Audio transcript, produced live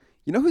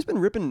You know who's been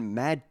ripping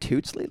mad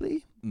toots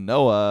lately?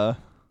 Noah.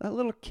 That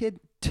little kid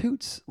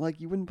toots like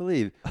you wouldn't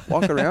believe.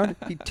 Walk around,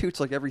 he toots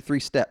like every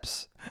 3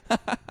 steps.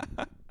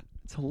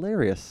 It's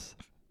hilarious.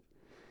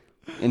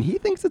 And he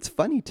thinks it's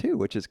funny too,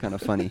 which is kind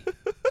of funny.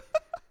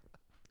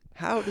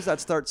 How does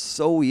that start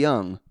so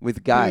young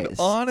with guys? Dude,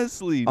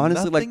 honestly,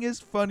 nothing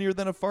is funnier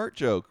than a fart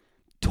joke.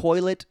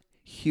 Toilet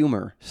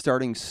humor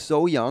starting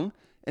so young,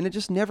 and it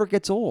just never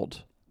gets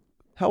old.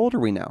 How old are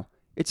we now?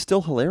 It's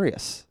still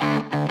hilarious.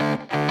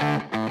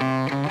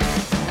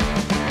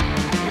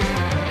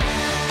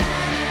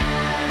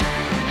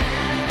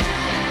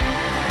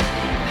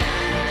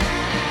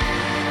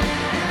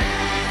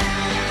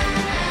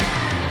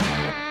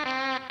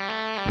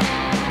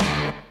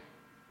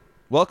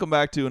 Welcome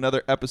back to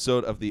another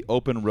episode of the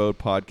Open Road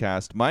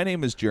Podcast. My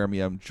name is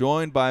Jeremy. I'm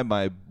joined by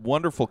my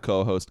wonderful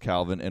co-host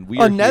Calvin, and we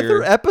are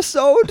another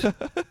episode.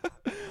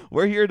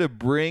 We're here to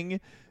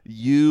bring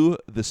you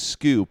the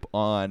scoop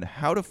on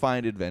how to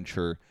find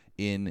adventure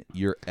in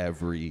your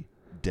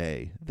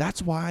everyday.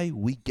 That's why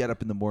we get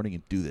up in the morning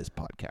and do this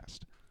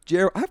podcast.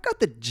 Jer, I've got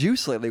the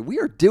juice lately. We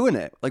are doing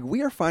it. Like,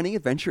 we are finding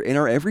adventure in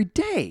our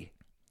everyday.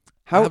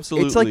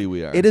 Absolutely,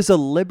 we are. It is a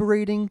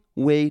liberating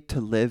way to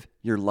live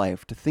your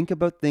life, to think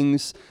about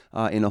things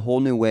in a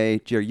whole new way.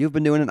 Jerry, you've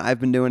been doing it. I've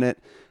been doing it.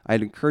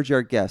 I'd encourage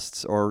our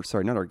guests, not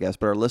our guests,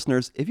 but our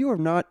listeners, if you are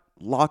not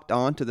locked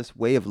on to this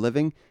way of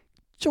living,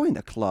 join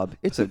the club.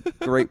 It's a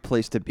great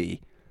place to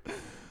be.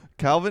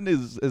 Calvin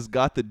has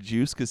got the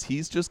juice because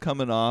he's just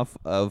coming off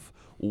of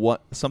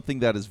something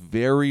that is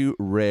very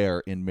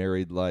rare in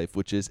married life,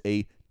 which is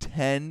a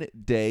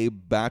 10-day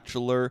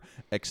bachelor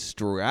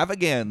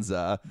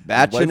extravaganza.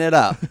 Batching it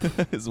up.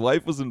 His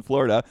wife was in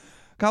Florida.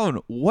 Colin,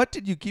 what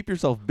did you keep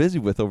yourself busy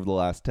with over the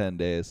last 10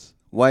 days?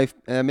 Wife,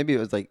 maybe it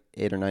was like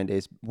 8 or 9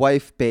 days.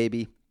 Wife,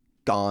 baby,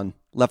 gone,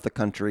 left the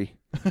country.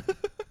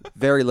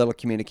 Very little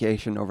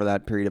communication over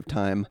that period of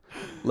time.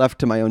 Left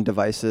to my own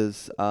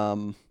devices.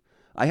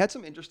 I had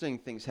some interesting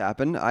things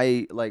happen.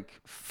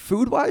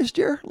 Food-wise,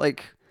 Jer,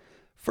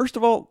 first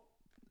of all,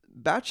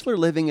 bachelor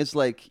living is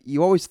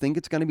you always think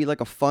it's going to be like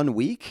a fun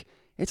week.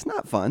 It's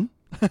not fun.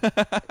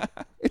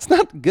 It's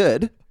not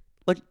good.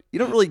 You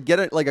don't really get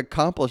it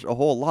accomplish a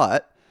whole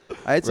lot.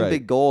 I had some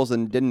big goals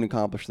and didn't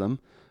accomplish them.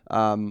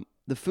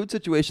 The food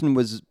situation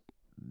was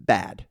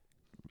bad.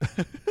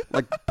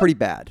 Pretty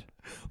bad.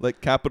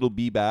 Capital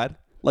B bad?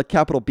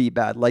 Capital B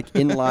bad.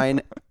 In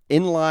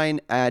line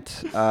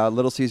at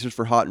Little Caesars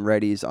for hot and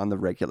readies on the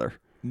regular.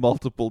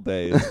 Multiple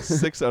days.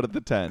 6 out of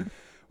the 10.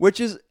 Which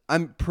is,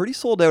 I'm pretty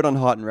sold out on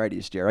hot and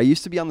readies, Jer. I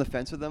used to be on the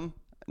fence with them.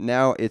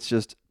 Now it's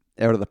just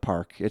out of the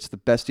park. It's the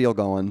best deal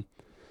going.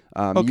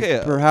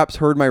 You've perhaps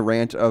heard my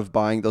rant of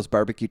buying those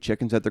barbecue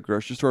chickens at the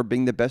grocery store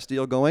being the best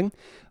deal going.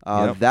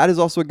 Yep. That is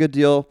also a good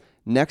deal.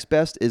 Next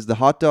best is the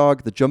hot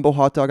dog, the jumbo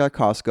hot dog at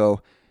Costco.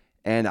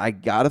 And I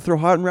got to throw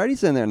hot and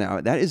readies in there now.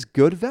 That is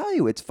good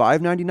value. It's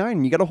 $5.99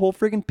 and you got a whole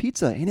friggin'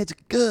 pizza and it's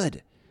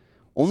good.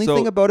 Only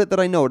thing about it that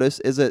I notice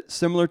is that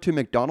similar to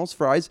McDonald's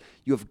fries,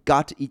 you have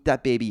got to eat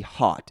that baby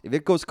hot. If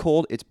it goes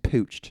cold, it's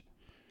pooched.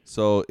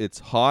 So it's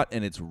hot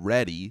and it's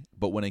ready,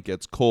 but when it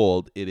gets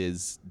cold, it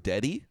is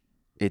deady?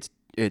 It's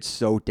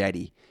so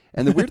deady.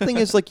 And the weird thing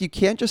is you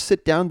can't just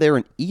sit down there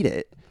and eat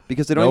it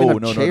because they don't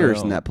even have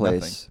chairs in that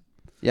place. Nothing.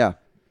 Yeah.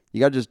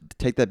 You got to just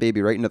take that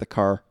baby right into the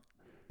car.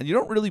 And you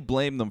don't really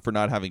blame them for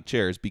not having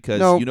chairs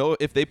because,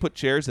 if they put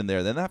chairs in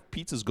there, then that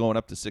pizza's going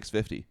up to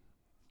 $6.50.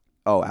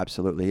 Oh,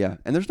 absolutely, yeah.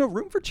 And there's no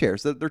room for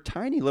chairs. They're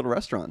tiny little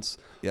restaurants.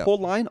 Yeah. Whole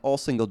line, all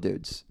single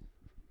dudes.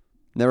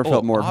 Never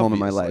felt more at home in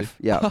my life.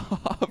 Yeah.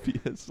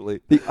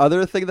 Obviously. The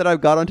other thing that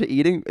I've got onto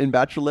eating in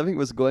bachelor living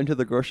was going to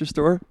the grocery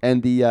store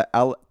and the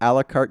a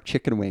la carte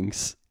chicken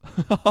wings.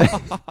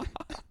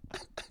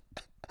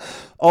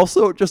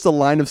 Also, just a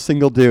line of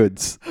single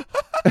dudes.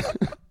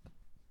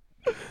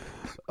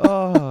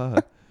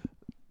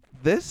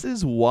 This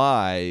is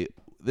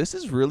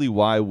really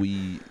why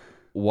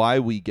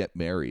we get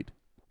married.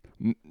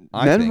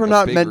 Men were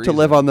not meant to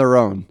live on their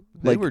own.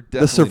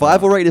 The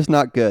survival rate is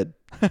not good.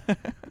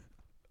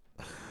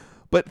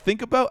 But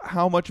think about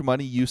how much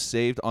money you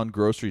saved on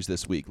groceries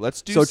this week.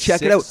 Let's do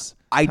check it out.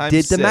 I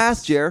did the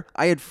math, Jer.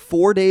 I had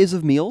 4 days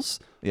of meals.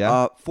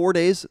 Yeah. 4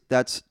 days,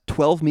 that's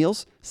 12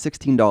 meals,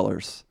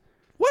 $16.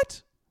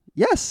 What?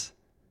 Yes.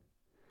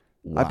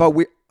 Wow.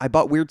 I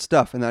bought weird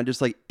stuff and then I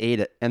just ate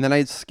it. And then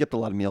I skipped a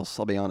lot of meals,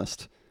 I'll be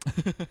honest.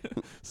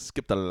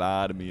 Skipped a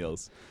lot of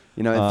meals.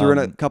 I threw in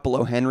a couple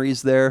O.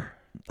 Henrys there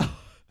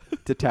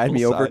to tide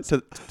me over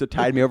to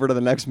tide me over to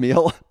the next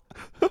meal.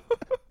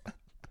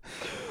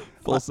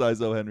 Full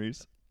size O.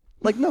 Henrys.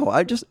 No,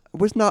 I just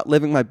was not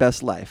living my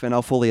best life, and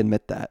I'll fully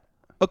admit that.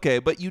 Okay,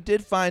 but you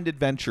did find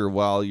adventure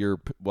while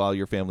your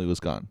family was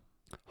gone.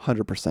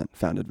 100%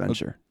 found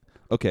adventure.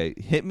 Okay,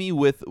 hit me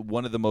with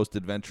one of the most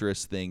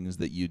adventurous things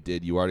that you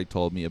did. You already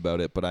told me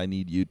about it, but I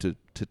need you to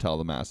tell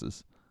the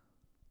masses.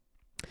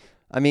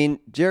 I mean,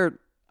 Jared,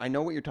 I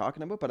know what you're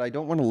talking about, but I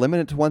don't want to limit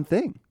it to one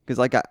thing because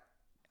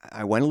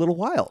I went a little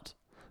wild.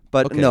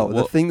 But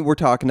the thing that we're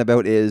talking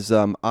about is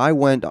I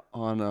went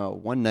on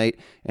one night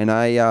and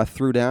I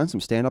threw down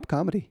some stand-up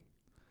comedy.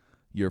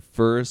 Your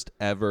first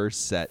ever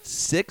set.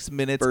 6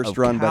 minutes First of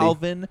run, buddy.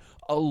 Calvin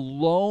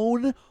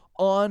alone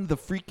on the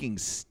freaking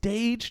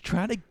stage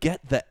trying to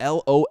get the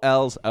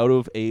LOLs out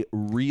of a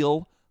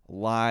real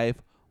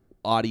live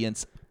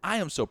audience. I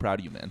am so proud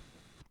of you, man.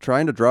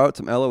 Trying to draw out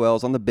some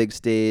LOLs on the big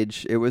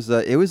stage. It was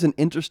an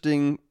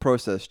interesting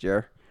process,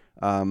 Jer.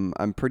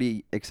 I'm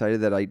pretty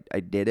excited that I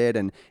did it,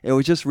 and it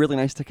was just really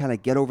nice to kind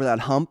of get over that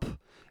hump.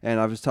 And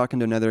I was talking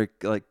to another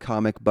like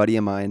comic buddy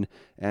of mine,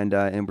 and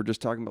we're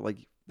just talking about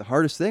like the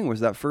hardest thing was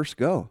that first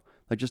go,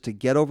 like just to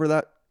get over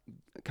that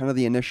kind of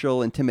the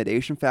initial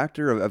intimidation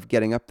factor of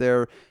getting up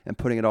there and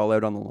putting it all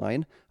out on the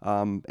line.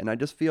 And I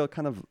just feel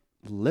kind of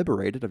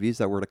liberated. I've used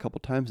that word a couple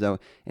times now,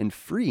 and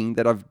freeing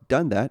that I've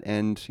done that,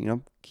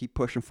 and keep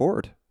pushing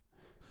forward.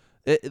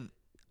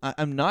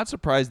 I'm not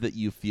surprised that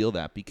you feel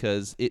that,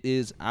 because it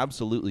is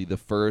absolutely the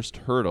first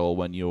hurdle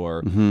when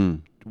you're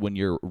when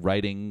you're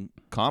writing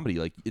comedy.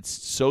 Like, it's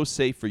so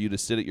safe for you to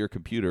sit at your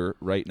computer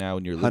right now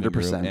in your living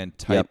 100%. room and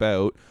type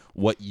out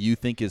what you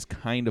think is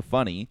kind of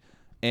funny.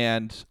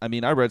 And I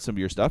mean, I read some of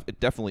your stuff. It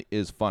definitely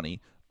is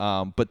funny.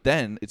 But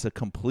then it's a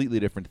completely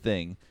different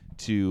thing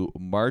to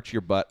march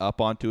your butt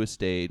up onto a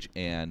stage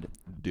and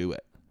do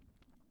it.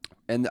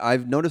 And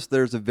I've noticed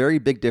there's a very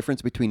big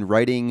difference between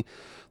writing,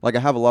 like I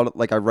have a lot of,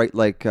 like I write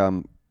like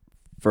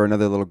for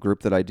another little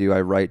group that I do,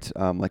 I write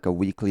like a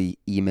weekly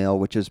email,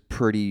 which is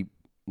pretty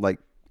like,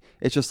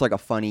 it's just like a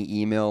funny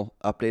email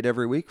update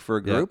every week for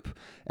a group. Yeah.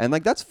 And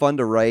like, that's fun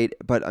to write,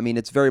 but I mean,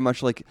 it's very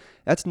much like,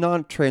 that's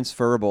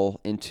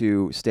non-transferable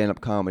into stand-up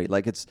comedy.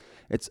 Like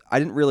I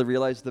didn't really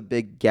realize the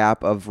big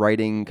gap of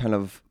writing kind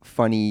of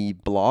funny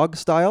blog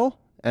style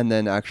and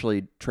then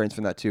actually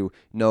transferring that to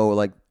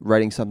like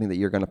writing something that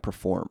you're going to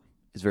perform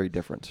is very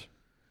different.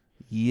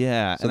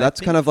 Yeah. So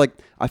that's kind of like,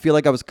 I feel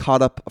like I was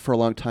caught up for a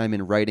long time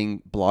in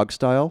writing blog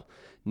style.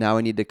 Now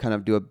I need to kind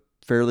of do a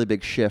fairly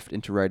big shift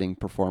into writing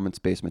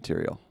performance-based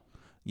material.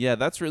 Yeah,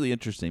 that's really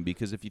interesting,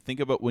 because if you think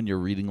about when you're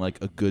reading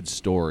like a good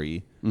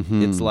story,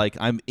 it's like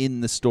I'm in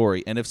the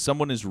story. And if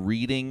someone is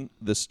reading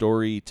the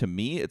story to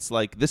me, it's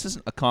like, this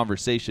isn't a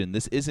conversation.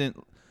 This isn't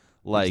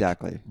like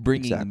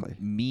bringing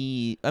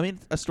me. I mean,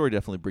 a story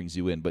definitely brings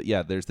you in, but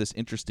yeah, there's this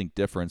interesting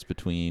difference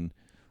between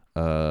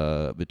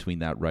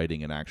that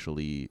writing and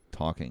actually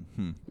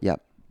talking.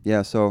 Yep.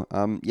 Yeah. So,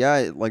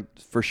 like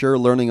for sure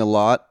learning a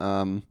lot.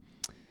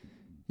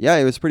 Yeah,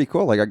 it was pretty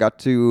cool. Like I got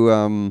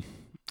to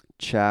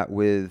chat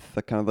with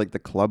the kind of like the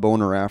club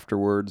owner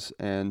afterwards,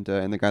 and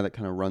the guy that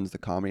kind of runs the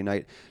comedy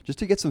night, just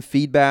to get some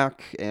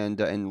feedback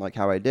and like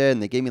how I did.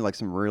 And they gave me like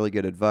some really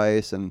good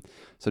advice, and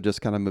so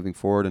just kind of moving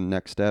forward and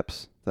next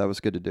steps. That was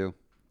good to do.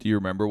 Do you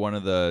remember one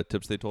of the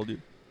tips they told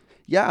you?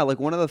 Yeah, like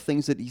one of the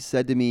things that he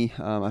said to me,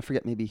 I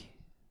forget, maybe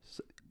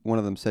one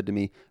of them said to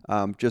me,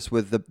 just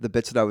with the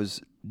bits that I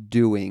was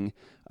doing,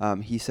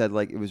 he said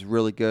like it was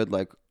really good,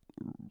 like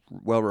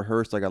well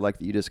rehearsed. Like I like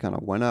that you just kind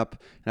of went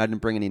up, and I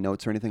didn't bring any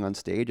notes or anything on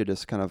stage.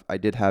 I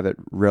did have it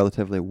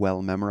relatively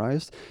well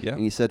memorized. Yeah.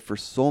 And he said for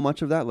so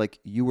much of that, like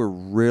you were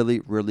really,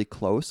 really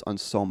close on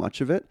so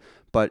much of it,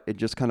 but it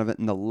just kind of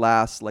in the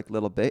last like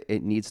little bit,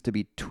 it needs to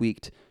be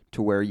tweaked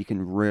to where you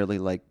can really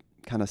like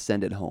kind of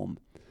send it home.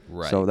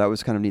 Right. So that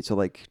was kind of neat. So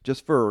like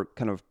just for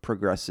kind of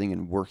progressing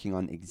and working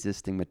on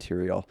existing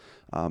material,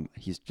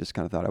 he's just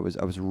kind of thought I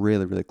was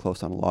really, really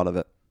close on a lot of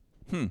it.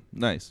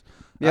 Nice.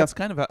 Yeah. That's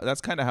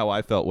kind of how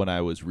I felt when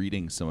I was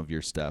reading some of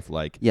your stuff.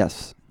 Like,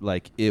 yes,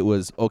 like it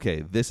was, okay,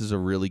 this is a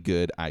really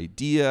good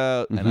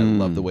idea, and I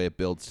love the way it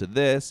builds to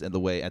this, and the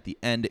way at the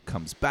end it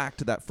comes back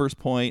to that first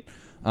point.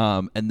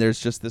 And there's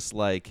just this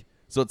like,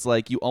 so it's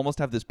like you almost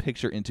have this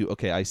picture into,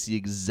 okay, I see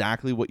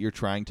exactly what you're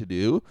trying to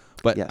do,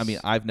 but yes. I mean,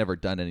 I've never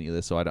done any of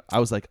this, so I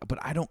was like, but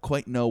I don't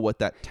quite know what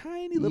that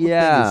tiny little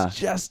thing is,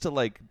 just to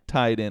like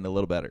tie it in a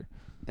little better.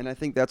 And I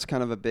think that's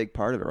kind of a big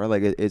part of it, right?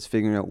 Like it's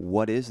figuring out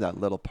what is that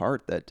little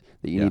part that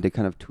you need to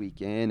kind of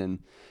tweak in,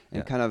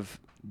 and kind of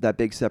that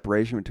big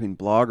separation between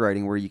blog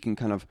writing where you can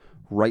kind of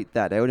write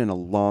that out in a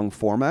long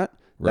format.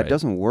 That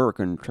doesn't work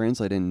and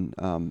translate in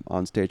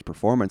on stage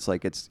performance.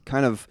 Like it's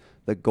kind of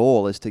the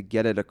goal is to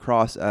get it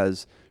across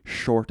as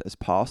short as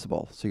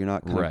possible, so you're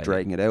not kind of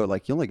dragging it out.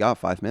 Like you only got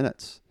 5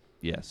 minutes.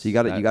 Yes. So you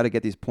got to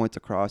get these points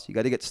across. You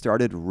got to get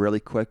started really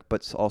quick,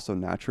 but also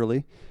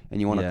naturally, and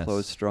you want to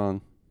close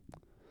strong.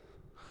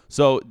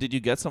 So did you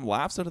get some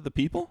laughs out of the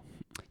people?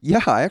 Yeah,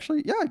 I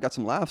got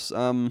some laughs.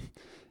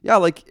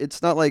 Like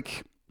it's not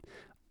like,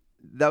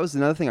 that was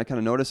another thing I kind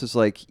of noticed is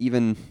like,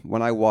 even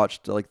when I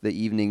watched like the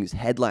evening's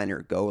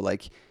headliner go,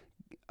 like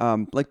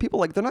people,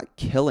 like they're not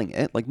killing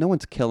it. Like no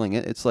one's killing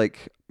it. It's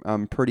like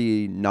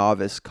pretty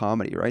novice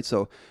comedy, right?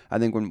 So I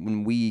think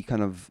when we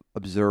kind of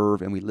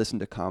observe and we listen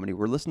to comedy,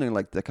 we're listening to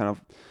like the kind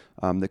of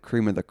the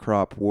cream of the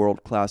crop,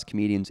 world-class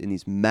comedians in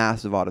these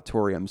massive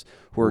auditoriums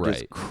who are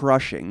just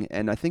crushing.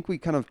 And I think we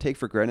kind of take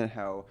for granted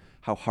how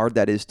hard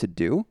that is to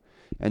do.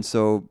 And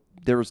so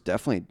there was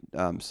definitely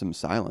some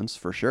silence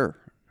for sure,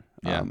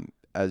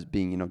 as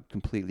being,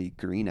 completely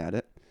green at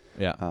it.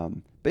 Yeah.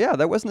 But yeah,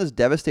 that wasn't as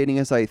devastating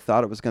as I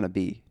thought it was going to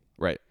be.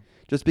 Right.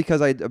 Just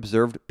because I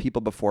observed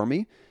people before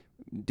me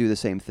do the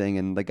same thing.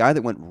 And the guy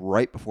that went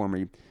right before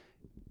me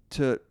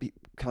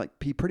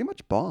he pretty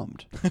much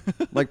bombed,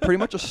 like pretty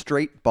much a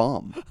straight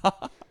bomb.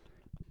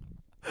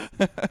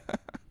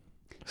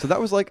 So that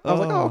was like, I was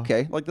like, oh,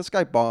 okay. Like this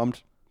guy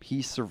bombed.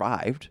 He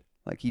survived.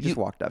 Like he just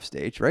walked off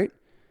stage, right?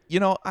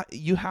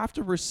 You have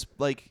to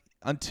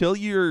until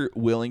you're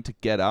willing to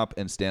get up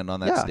and stand on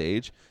that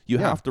stage, you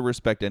have to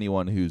respect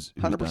anyone who's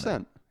 100%.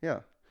 done it. Yeah.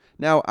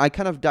 Now I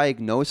kind of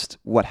diagnosed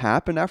what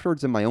happened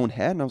afterwards in my own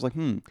head, and I was like,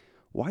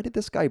 why did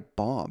this guy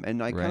bomb?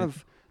 And I kind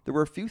of, there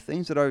were a few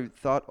things that I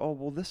thought, oh,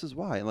 well, this is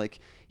why. Like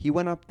he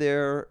went up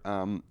there,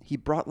 he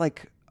brought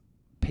like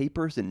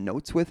papers and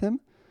notes with him,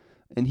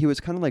 and he was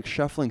kind of like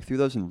shuffling through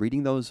those and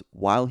reading those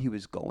while he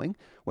was going,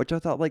 which I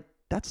thought like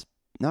that's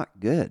not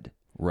good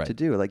to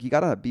do. Like you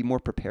gotta be more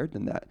prepared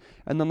than that.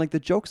 And then like the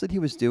jokes that he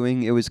was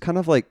doing, it was kind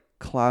of like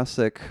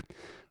classic.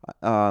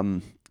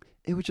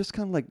 It was just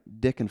kind of like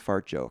dick and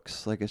fart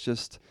jokes. Like it's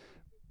just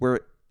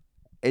where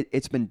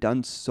it's been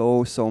done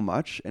so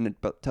much, and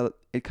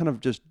it kind of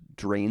just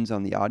drains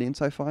on the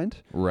audience, I find.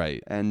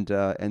 Right. And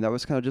that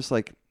was kind of just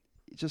like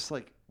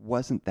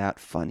wasn't that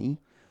funny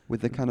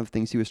with the kind of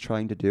things he was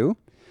trying to do.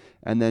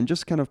 And then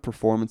just kind of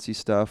performance-y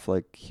stuff,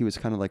 like he was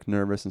kind of like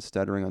nervous and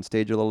stuttering on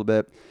stage a little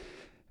bit.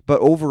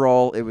 But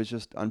overall, it was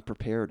just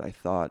unprepared, I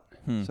thought.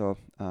 So,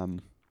 well,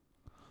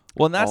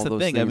 and that's all the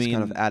those thing. things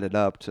kind of added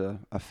up to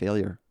a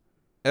failure.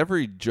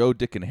 Every Joe,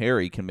 Dick, and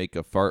Harry can make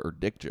a fart or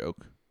dick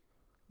joke.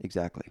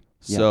 Exactly.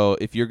 So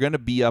if you're going to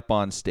be up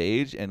on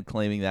stage and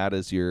claiming that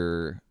as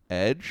your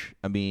edge,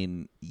 I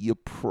mean, you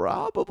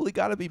probably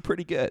got to be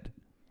pretty good.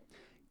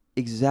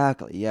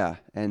 Exactly. Yeah.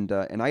 And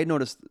I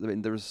noticed, I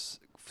mean, there was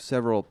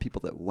several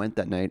people that went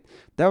that night.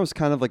 That was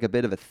kind of like a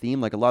bit of a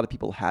theme. Like a lot of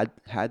people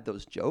had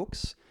those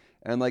jokes,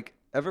 and like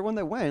everyone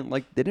that went,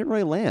 like they didn't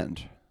really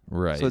land.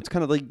 Right. So it's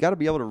kind of like you got to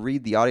be able to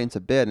read the audience a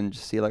bit and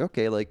just see like,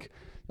 okay, like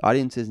the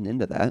audience isn't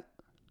into that.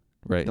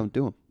 Right. Don't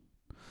do them.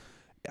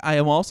 I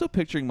am also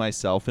picturing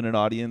myself in an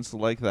audience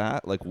like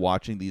that, like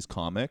watching these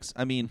comics.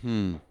 I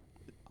mean,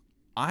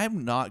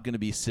 I'm not going to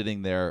be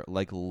sitting there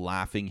like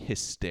laughing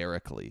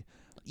hysterically.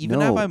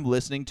 Even if I'm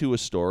listening to a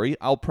story,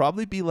 I'll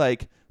probably be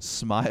like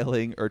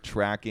smiling or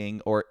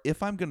tracking, or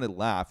if I'm going to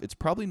laugh, it's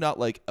probably not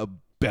like a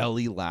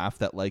belly laugh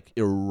that like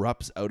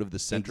erupts out of the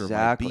center of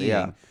my being.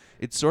 Yeah.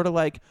 It's sort of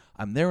like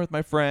I'm there with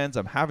my friends,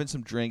 I'm having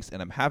some drinks,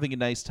 and I'm having a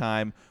nice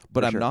time,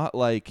 but I'm not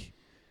like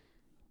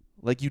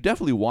you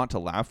definitely want to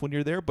laugh when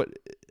you're there, but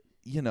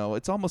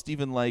it's almost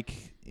even like,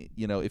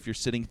 if you're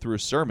sitting through a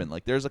sermon,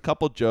 like there's a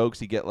couple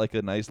jokes, you get like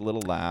a nice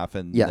little laugh,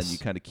 and then you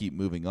kind of keep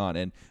moving on.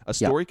 And a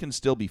story can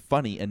still be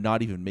funny and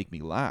not even make me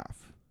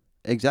laugh.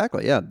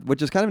 Exactly, yeah,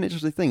 which is kind of an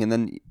interesting thing. And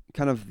then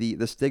kind of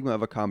the stigma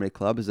of a comedy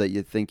club is that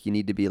you think you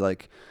need to be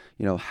like,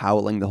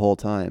 howling the whole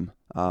time.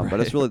 But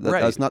it's really,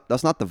 that's not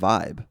the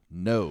vibe.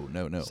 No.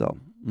 So,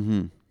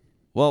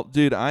 well,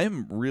 dude,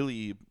 I'm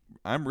really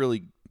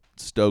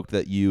stoked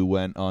that you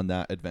went on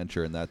that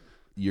adventure and that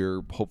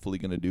you're hopefully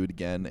going to do it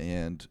again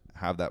and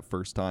have that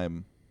first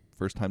time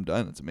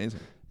done. It's amazing.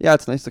 Yeah,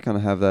 it's nice to kind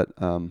of have that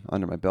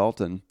under my belt,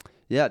 and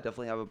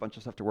definitely have a bunch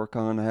of stuff to work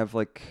on. I have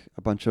like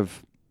a bunch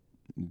of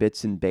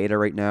bits in beta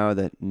right now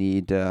that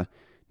need to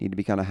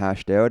be kind of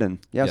hashed out, and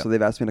so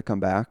they've asked me to come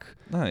back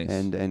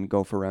and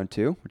go for round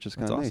 2, which is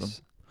kind of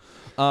nice.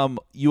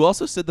 You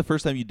also said the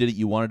first time you did it,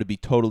 you wanted to be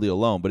totally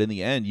alone, but in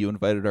the end, you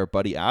invited our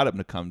buddy Adam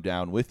to come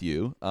down with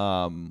you.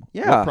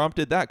 What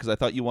prompted that? Because I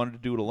thought you wanted to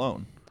do it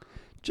alone.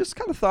 Just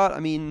kind of thought, I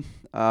mean,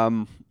 I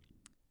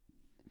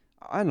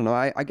don't know.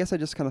 I guess I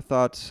just kind of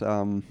thought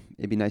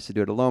it'd be nice to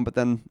do it alone. But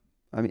then,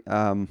 I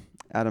mean,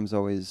 Adam's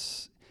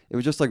always, it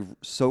was just like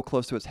so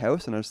close to his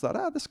house. And I just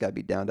thought, this guy'd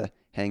be down to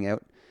hang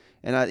out.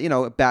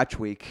 And, batch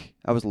week,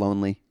 I was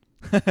lonely.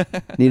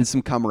 Needed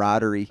some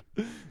camaraderie.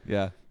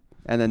 Yeah.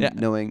 And then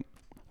knowing,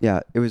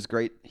 it was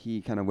great.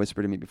 He kind of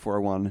whispered to me before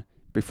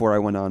I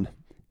went on,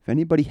 if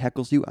anybody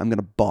heckles you, I'm going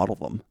to bottle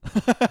them.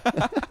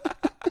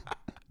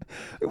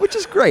 Which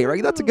is great,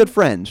 right? That's a good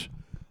friend.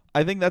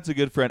 I think that's a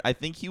good friend. I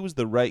think he was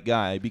the right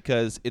guy,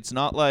 because it's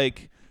not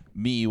like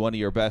me, one of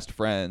your best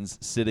friends,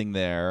 sitting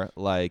there.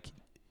 Like,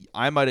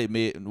 I might have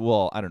made,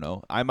 I don't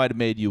know. I might have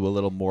made you a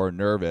little more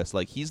nervous.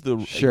 Like,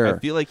 I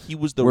feel like he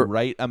was the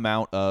right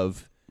amount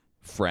of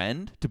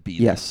friend to be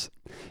there. Yes.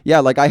 Yeah,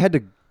 like I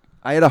had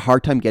a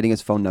hard time getting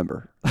his phone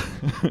number.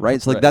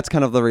 Right? So like that's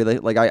kind of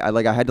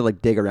the I had to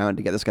like dig around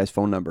to get this guy's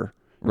phone number.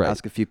 Right.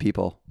 Ask a few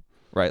people.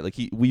 Right, like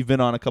we've been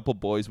on a couple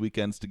boys'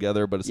 weekends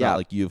together, but it's not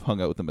like you've hung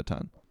out with him a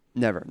ton.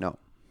 Never, no.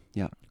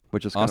 Yeah,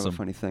 which is kind of a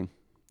funny thing.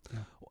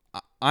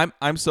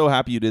 I'm so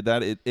happy you did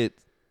that. It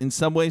in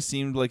some ways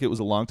seemed like it was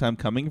a long time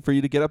coming for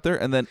you to get up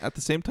there, and then at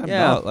the same time,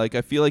 not. Like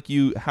I feel like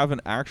you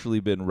haven't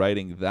actually been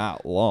writing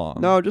that long.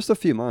 No, just a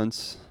few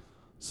months.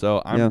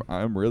 So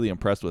I'm really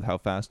impressed with how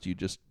fast you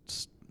just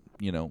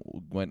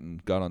went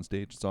and got on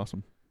stage. It's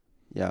awesome.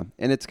 Yeah,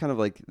 and it's kind of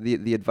like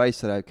the advice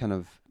that I kind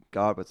of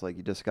got, but it's like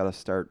you just got to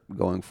start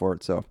going for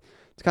it. So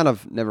it's kind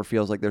of never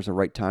feels like there's a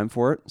right time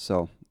for it.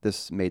 So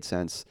this made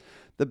sense.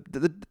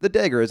 The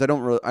dagger is I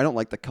don't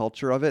like the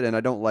culture of it, and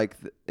I don't like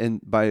and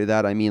by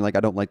that I mean like I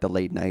don't like the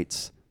late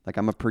nights. Like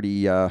I'm a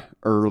pretty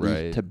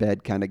early to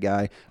bed kind of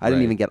guy. I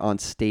didn't even get on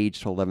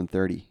stage till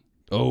 11:30.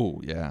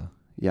 Oh yeah.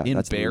 Yeah, In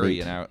that's Barrie,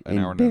 late. an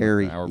hour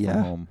Barrie, an hour from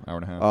yeah. home, hour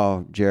and a half.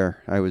 Oh,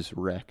 Jer, I was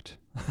wrecked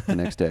the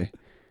next day.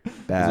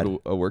 Bad. Was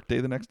it a work day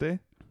the next day?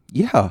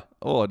 Yeah.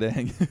 Oh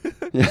dang.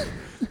 Yeah.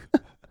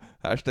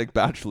 Hashtag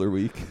Bachelor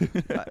Week.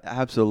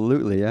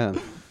 Absolutely, yeah.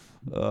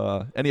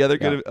 Any other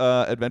good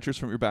adventures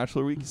from your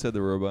Bachelor Week? You said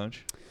there were a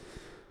bunch.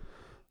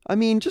 I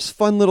mean, just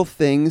fun little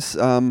things.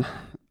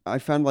 I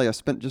found like I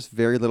spent just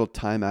very little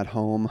time at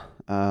home.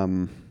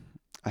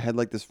 I had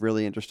like this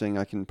really interesting,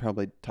 I can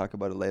probably talk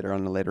about it later on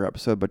in a later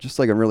episode, but just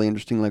like a really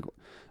interesting like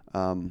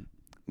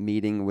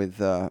meeting with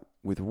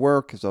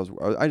work, because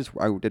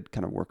I did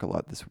kind of work a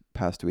lot this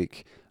past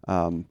week.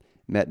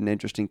 Met an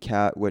interesting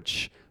cat,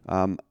 which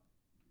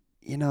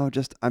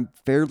just I'm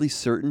fairly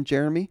certain,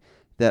 Jeremy,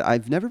 that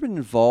I've never been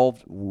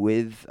involved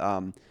with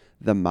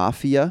the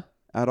mafia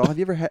at all. Have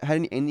you ever had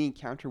any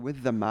encounter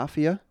with the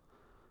mafia?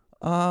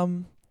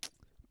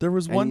 There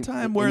was one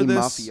time where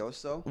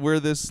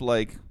mafioso?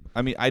 Like,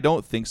 I mean, I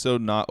don't think so,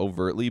 not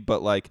overtly,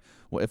 but like,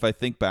 if I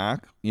think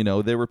back,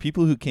 there were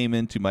people who came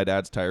into my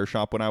dad's tire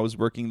shop when I was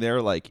working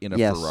there, like in a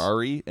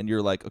Ferrari, and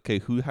you're like, okay,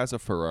 who has a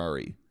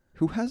Ferrari?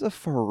 Who has a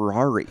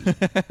Ferrari?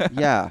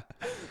 Yeah.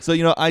 So,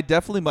 I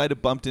definitely might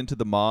have bumped into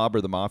the mob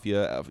or the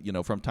mafia,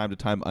 from time to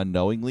time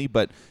unknowingly,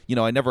 but,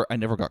 I never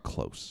got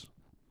close.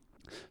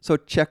 So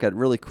check it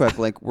really quick.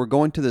 Like we're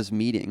going to this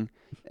meeting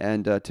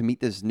and to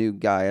meet this new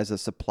guy as a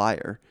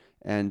supplier.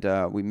 And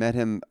we met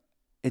him.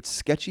 It's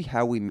sketchy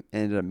how we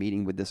ended up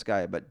meeting with this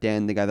guy. But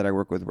Dan, the guy that I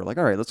work with, we're like,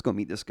 all right, let's go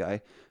meet this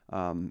guy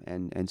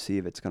and see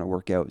if it's going to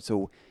work out.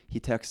 So he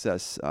texts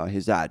us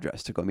his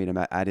address to go meet him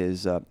at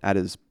his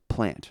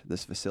plant,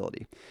 this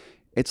facility.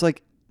 It's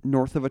like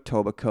north of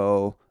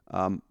Etobicoke,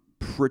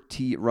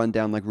 pretty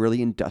rundown, like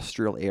really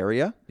industrial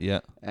area. Yeah.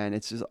 And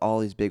it's just all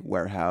these big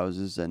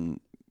warehouses and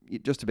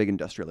just a big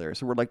industrial area.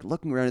 So we're like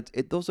looking around.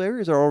 Those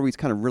areas are always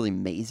kind of really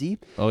mazy.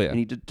 Oh yeah. And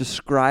he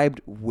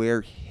described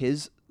where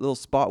his little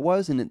spot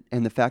was, and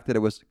the fact that it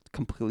was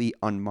completely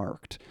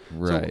unmarked.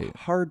 Right. So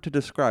hard to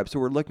describe. So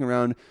we're looking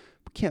around.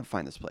 We can't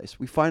find this place.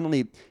 We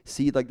finally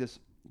see like this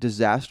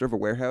disaster of a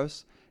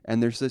warehouse,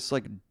 and there's this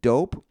like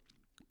dope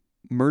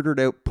murdered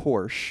out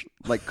Porsche,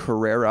 like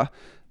Carrera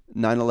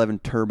 911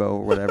 Turbo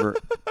or whatever,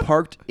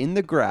 parked in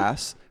the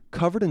grass,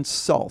 covered in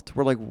salt.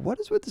 We're like, what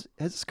is with this?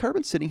 Has this car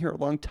been sitting here a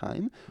long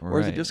time? Or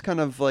is it just kind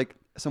of like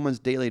someone's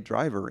daily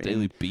driver?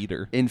 Daily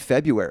beater. In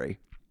February.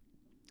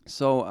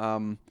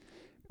 So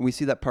we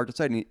see that parked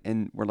outside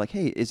and we're like,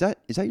 hey, is that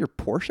your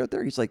Porsche out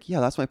there? He's like, yeah,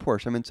 that's my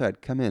Porsche. I'm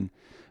inside. Come in. And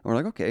we're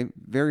like, okay,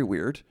 very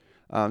weird.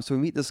 So we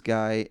meet this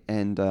guy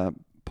and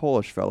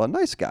Polish fella,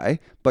 nice guy,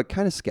 but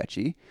kind of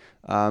sketchy.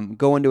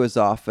 Go into his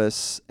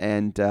office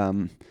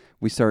and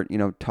we start,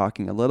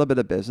 talking a little bit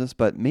of business,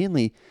 but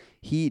mainly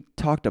he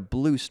talked a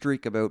blue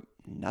streak about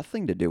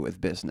nothing to do with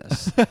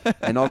business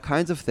and all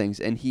kinds of things.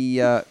 And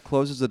he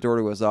closes the door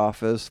to his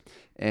office,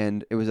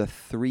 and it was a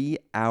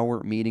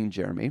 3-hour meeting,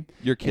 Jeremy.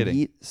 You're kidding. And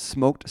he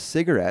smoked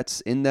cigarettes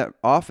in that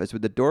office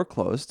with the door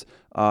closed,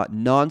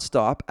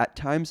 nonstop. At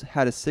times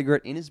had a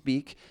cigarette in his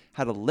beak,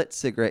 had a lit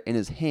cigarette in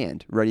his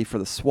hand, ready for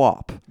the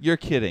swap. You're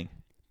kidding.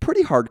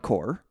 Pretty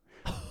hardcore.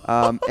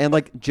 And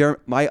like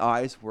my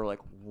eyes were like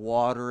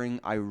watering.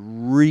 I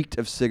reeked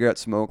of cigarette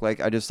smoke.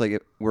 Like I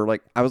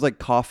was like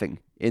coughing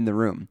in the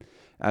room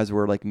as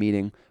we're like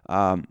meeting.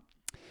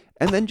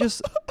 And then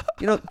just,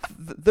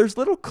 there's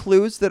little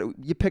clues that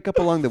you pick up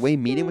along the way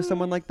meeting with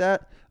someone like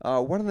that.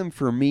 One of them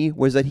for me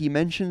was that he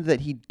mentioned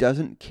that he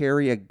doesn't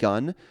carry a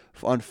gun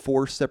on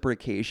 4 separate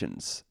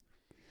occasions.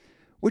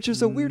 Which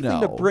is a weird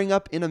thing to bring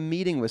up in a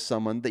meeting with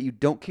someone, that you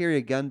don't carry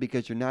a gun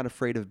because you're not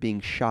afraid of being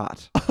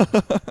shot.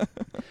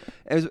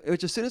 It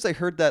was as soon as I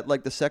heard that,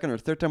 like the second or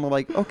third time, I'm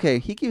like, okay,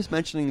 he keeps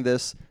mentioning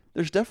this.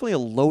 There's definitely a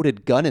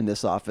loaded gun in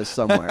this office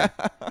somewhere.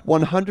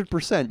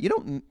 100%. You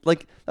don't,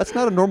 like, that's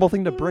not a normal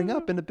thing to bring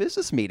up in a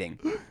business meeting.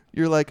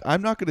 You're like,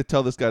 I'm not going to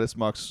tell this guy to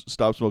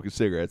stop smoking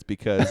cigarettes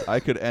because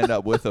I could end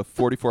up with a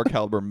 44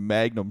 caliber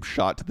Magnum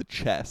shot to the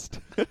chest.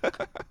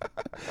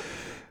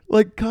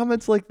 Like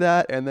comments like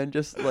that, and then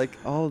just like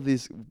all of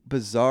these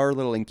bizarre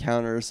little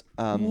encounters.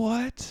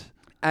 What?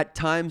 At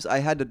times, I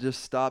had to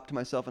just stop to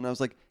myself, and I was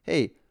like,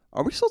 "Hey,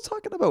 are we still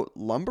talking about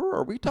lumber?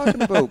 Or are we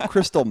talking about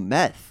crystal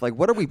meth? Like,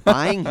 what are we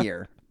buying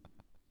here?"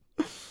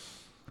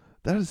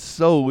 That is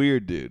so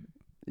weird, dude.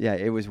 Yeah,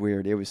 it was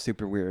weird. It was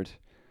super weird.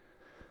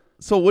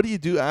 So what do you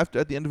do at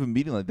the end of a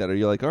meeting like that? Are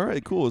you like, all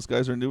right, cool, this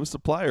guy's our newest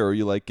supplier, or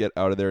you like get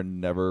out of there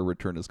and never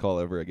return his call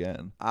ever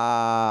again?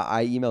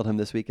 I emailed him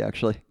this week,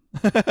 actually.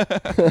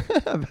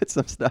 About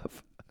some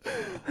stuff.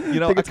 I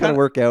think it's going to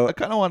work out. I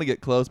kind of want to get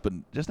close, but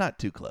just not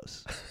too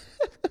close.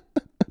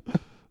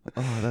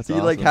 Oh, that's he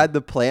awesome. Like had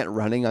the plant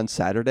running on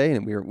Saturday,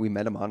 and we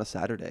met him on a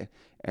Saturday,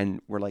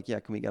 and we're like, yeah,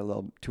 can we get a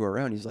little tour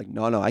around? He's like,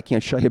 no, I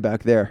can't show you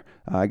back there.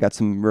 I got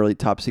some really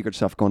top secret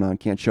stuff going on.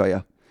 Can't show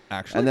you.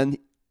 Actually? And then,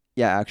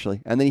 yeah,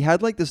 actually. And then he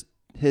had like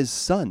his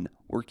son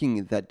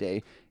working that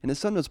day, and his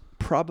son was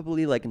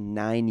probably like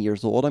 9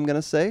 years old, I'm going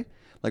to say.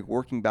 like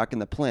working back in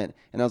the plant.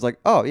 And I was like,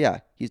 oh yeah,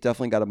 he's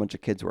definitely got a bunch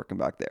of kids working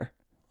back there.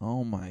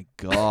 Oh my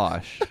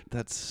gosh.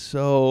 That's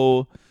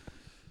so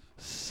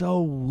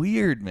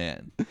weird,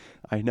 man.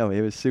 I know,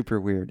 it was super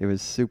weird. It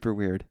was super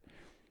weird.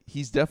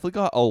 He's definitely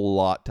got a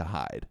lot to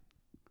hide.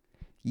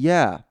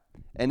 Yeah.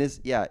 And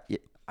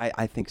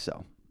I think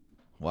so.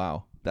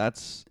 Wow.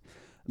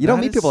 You don't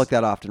meet people like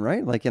that often,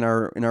 right? Like in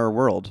our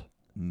world.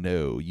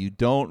 No, you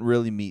don't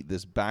really meet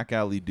this back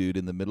alley dude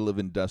in the middle of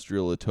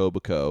industrial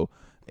Etobicoke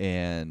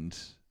and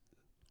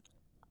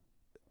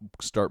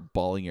start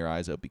bawling your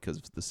eyes out because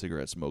of the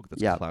cigarette smoke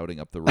that's clouding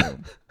up the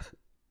room.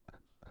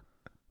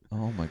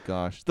 Oh my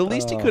gosh. The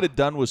least he could have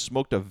done was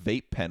smoked a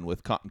vape pen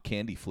with cotton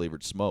candy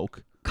flavored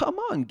smoke. Come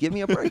on, give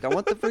me a break. I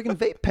want the freaking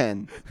vape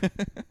pen.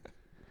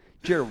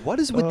 Jared, what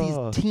is with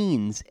these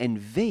teens and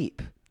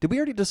vape? Did we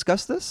already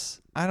discuss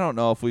this? I don't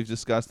know if we've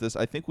discussed this.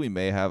 I think we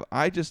may have.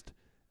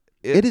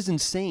 It is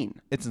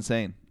insane. It's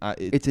insane.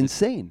 It's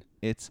insane.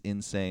 It's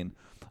insane.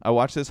 I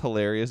watched this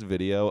hilarious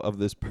video of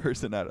this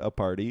person at a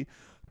party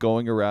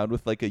going around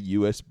with like a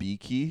USB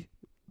key,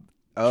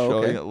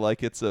 showing it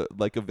like it's a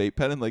vape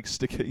pen and like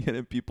sticking it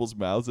in people's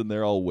mouths, and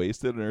they're all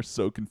wasted and are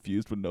so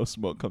confused when no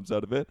smoke comes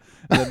out of it,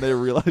 and then they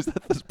realize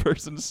that this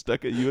person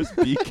stuck a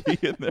USB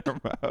key in their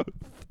mouth.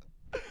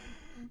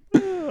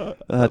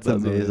 That's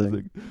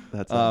amazing.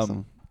 That's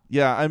awesome.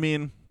 Yeah, I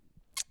mean,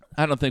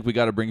 I don't think we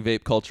got to bring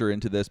vape culture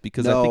into this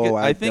because No,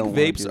 I think don't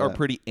vapes wanna are do that.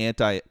 pretty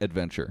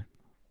anti-adventure.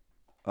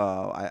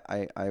 Oh,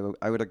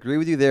 I would agree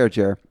with you there,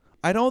 Jer.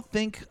 I don't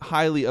think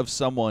highly of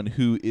someone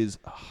who is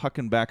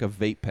hucking back a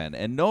vape pen.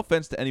 And no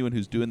offense to anyone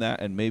who's doing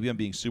that, and maybe I'm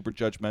being super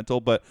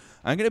judgmental, but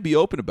I'm going to be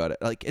open about it.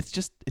 Like, it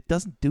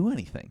doesn't do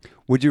anything.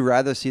 Would you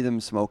rather see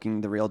them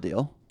smoking the real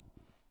deal?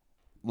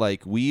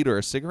 Like weed or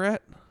a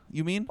cigarette,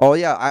 you mean? Oh,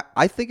 yeah.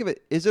 I think of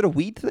it. Is it a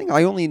weed thing?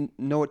 I only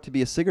know it to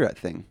be a cigarette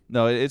thing.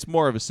 No, it's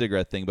more of a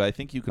cigarette thing, but I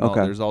think you can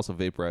Okay. there's also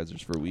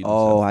vaporizers for weed.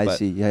 Oh, and stuff, I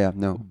see. Yeah,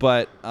 no.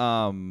 But,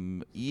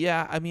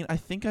 yeah, I mean, I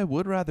think I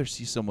would rather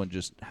see someone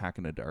just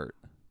hacking a dart.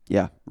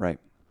 Yeah, right.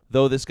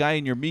 Though this guy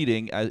in your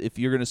meeting, if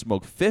you're going to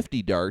smoke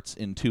 50 darts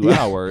in 2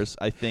 hours,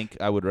 I think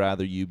I would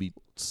rather you be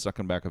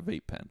sucking back a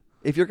vape pen.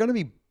 If you're going to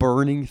be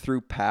burning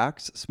through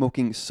packs,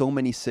 smoking so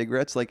many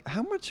cigarettes, like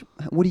how much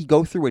would he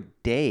go through a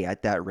day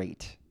at that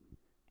rate?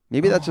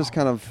 Maybe that's just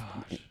kind of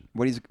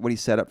what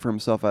he's set up for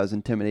himself as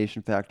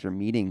intimidation factor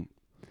meeting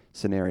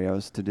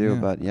scenarios to do.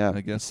 But yeah, I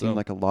guess it seemed so.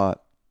 like a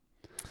lot.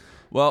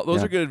 Well,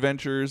 those are good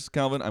adventures,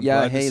 Calvin. I'm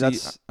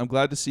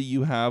glad to see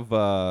you have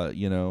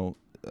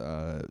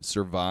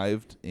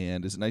survived,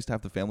 and is it nice to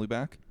have the family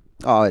back?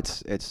 Oh,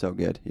 it's so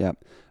good. Yeah,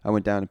 I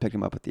went down and picked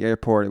him up at the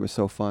airport. It was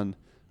so fun.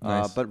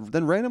 Nice. But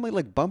then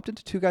randomly bumped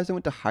into two guys I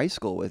went to high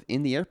school with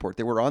in the airport.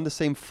 They were on the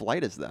same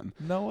flight as them.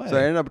 No way. So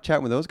I ended up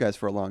chatting with those guys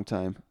for a long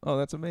time. Oh,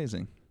 that's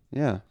amazing.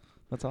 Yeah.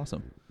 That's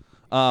awesome.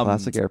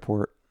 Classic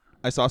airport.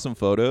 I saw some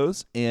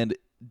photos, and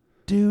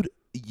dude,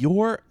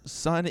 your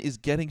son is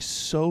getting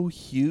so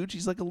huge.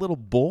 He's like a little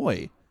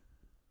boy.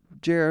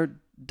 Jared,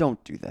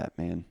 don't do that,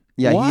 man.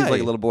 Yeah, Why? he's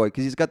like a little boy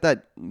because he's got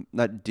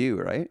that dew,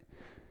 right?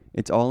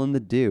 It's all in the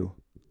dew.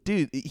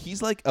 Dude,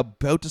 he's like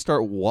about to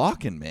start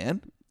walking,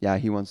 man. Yeah,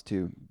 he wants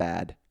to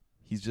bad.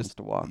 He's just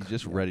to walk. He's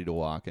just ready to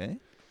walk, eh?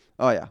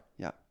 Oh yeah.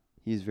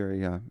 He's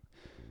very,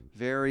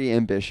 very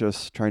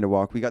ambitious, trying to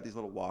walk. We got these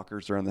little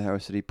walkers around the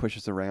house that he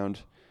pushes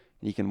around,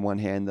 and he can one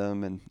hand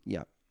them, and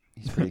yeah,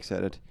 he's pretty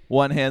excited.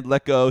 One hand,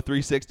 let go,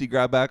 360,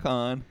 grab back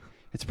on.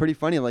 It's pretty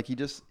funny. Like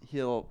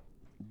he'll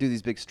do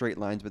these big straight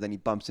lines, but then he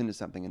bumps into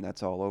something, and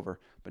that's all over.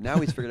 But now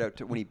he's figured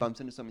out when he bumps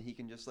into something, he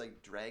can just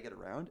like drag it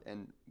around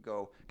and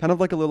go kind of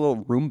like a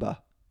little Roomba,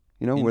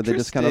 where they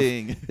just kind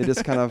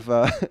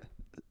of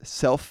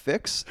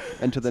self-fix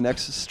into the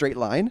next straight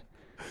line.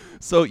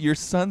 So your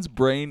son's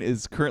brain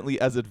is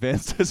currently as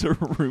advanced as a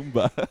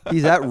Roomba.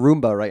 He's at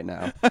Roomba right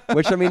now,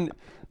 which I mean,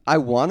 I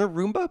want a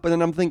Roomba, but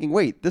then I'm thinking,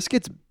 wait, this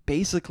kid's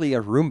basically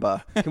a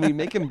Roomba. Can we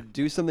make him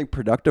do something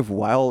productive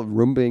while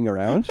Roombaing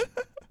around?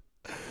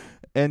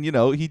 And,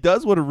 he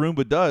does what a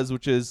Roomba does,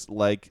 which is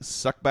like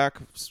suck back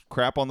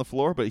crap on the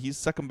floor, but he's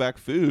sucking back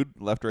food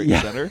left, right,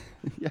 and center.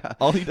 Yeah.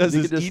 All he does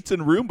is eats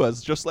and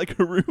Roombas, just like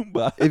a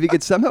Roomba. If he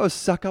could somehow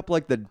suck up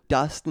like the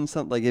dust and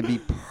something, like it'd be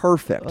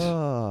perfect.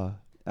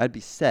 I'd be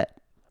set.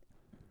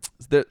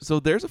 So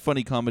there's a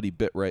funny comedy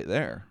bit right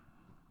there.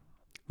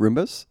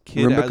 Roombas?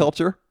 Roomba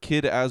culture?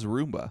 Kid as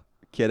Roomba.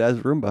 Kid as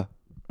Roomba.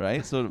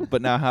 Right? So,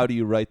 but now how do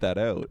you write that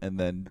out and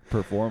then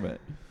perform it?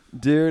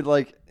 Dude,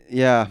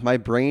 yeah, my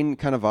brain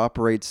kind of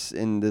operates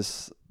in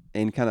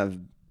kind of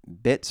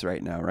bits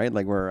right now, right?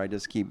 Like where I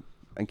just keep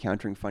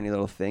encountering funny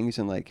little things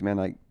and I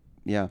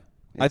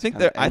think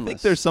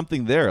there's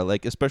something there,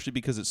 like especially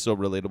because it's so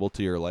relatable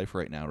to your life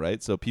right now,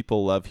 right? So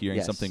people love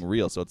hearing something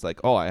real. So it's like,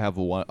 oh, I have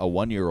a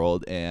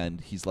 1-year-old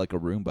and he's like a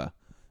Roomba,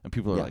 and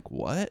people are like,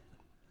 what?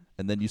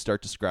 And then you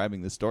start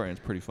describing the story, and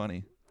it's pretty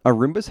funny. Are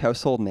Roomba's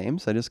household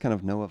names? I just kind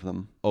of know of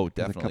them. Oh,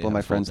 definitely. A couple of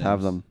my friends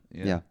have them.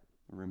 Yeah.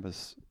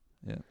 Roombas.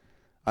 Yeah.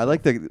 I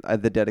like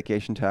the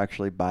dedication to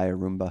actually buy a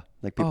Roomba.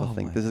 Like people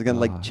think this is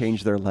gonna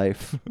change their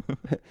life.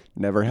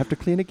 Never have to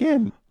clean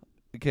again.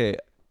 Okay,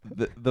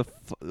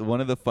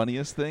 one of the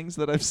funniest things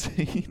that I've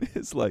seen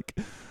is like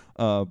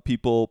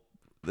people,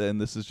 and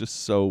this is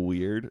just so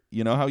weird.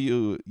 You know how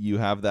you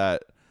have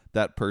that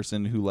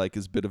person who like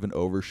is a bit of an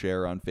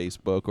overshare on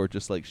Facebook or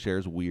just like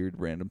shares weird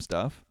random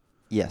stuff?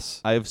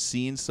 Yes. I have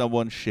seen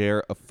someone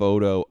share a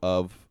photo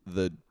of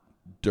the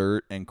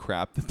dirt and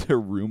crap that their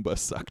Roomba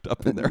sucked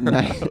up in their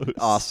house.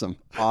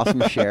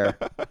 Awesome share.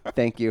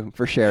 Thank you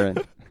for sharing.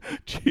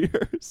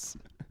 Cheers.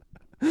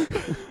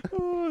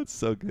 Oh, it's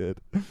so good.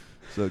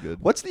 So good.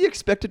 What's the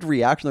expected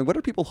reaction? Like, what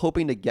are people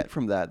hoping to get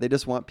from that? They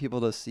just want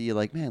people to see,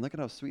 like, man, look at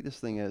how sweet this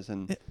thing is,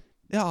 and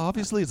yeah,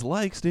 obviously it's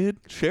likes, dude.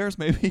 Shares,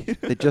 maybe.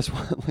 they just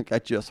want, like, I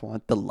just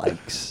want the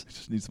likes.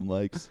 Just need some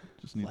likes.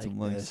 Just need like some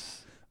likes.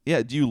 This.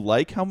 Yeah. Do you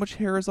like how much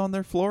hair is on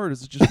their floor, or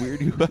does it just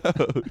weird you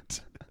out?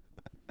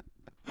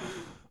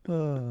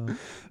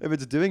 If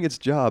it's doing its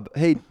job.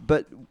 Hey,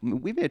 but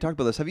we may have talked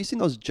about this. Have you seen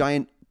those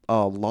giant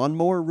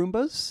lawnmower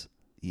Roombas?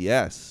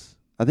 Yes.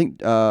 I think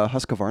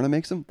Husqvarna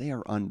makes them. They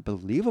are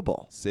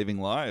unbelievable. Saving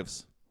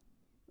lives.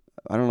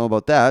 I don't know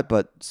about that,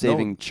 but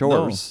saving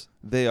chores.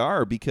 No, they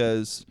are,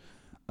 because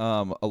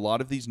a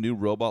lot of these new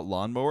robot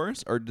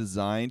lawnmowers are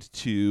designed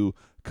to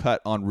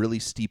cut on really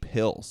steep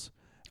hills.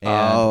 And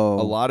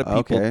a lot of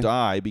people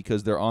die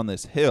because they're on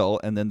this hill,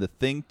 and then the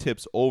thing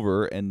tips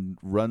over and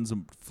runs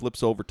them,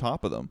 flips over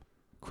top of them,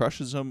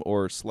 crushes them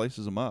or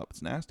slices them up.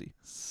 It's nasty.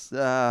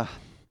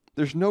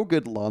 There's no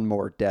good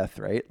lawnmower death,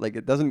 right? Like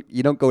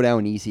you don't go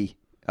down easy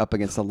up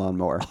against a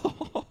lawnmower.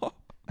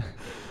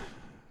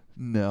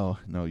 No,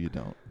 you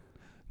don't.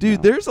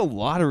 Dude, there's a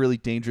lot of really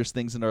dangerous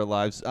things in our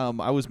lives.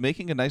 I was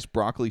making a nice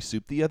broccoli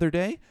soup the other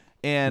day,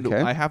 and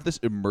I have this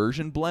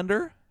immersion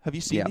blender. Have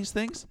you seen these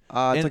things?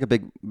 It's like a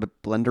big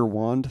blender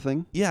wand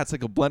thing. Yeah, it's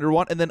like a blender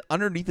wand. And then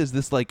underneath is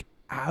this like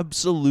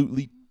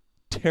absolutely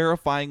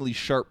terrifyingly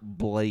sharp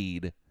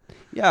blade.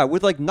 Yeah,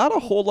 with like not a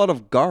whole lot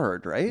of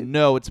guard, right?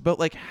 No, it's about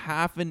like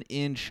half an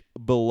inch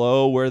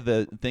below where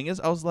the thing is.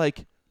 I was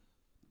like,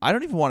 I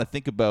don't even want to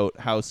think about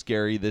how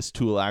scary this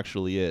tool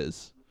actually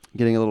is.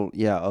 Getting a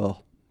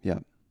little,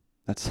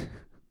 That's,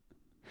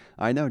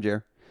 I know,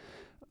 Jer.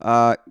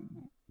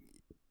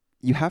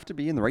 You have to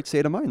be in the right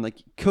state of mind.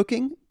 Like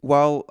cooking,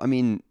 while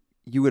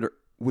you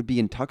would be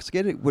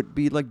intoxicated, would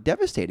be like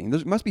devastating.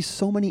 There must be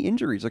so many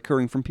injuries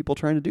occurring from people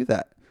trying to do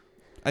that.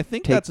 I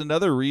think that's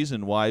another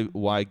reason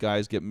why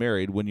guys get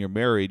married. When you're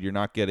married, you're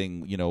not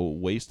getting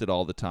wasted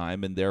all the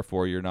time, and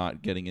therefore you're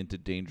not getting into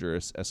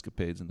dangerous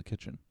escapades in the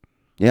kitchen.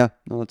 Yeah,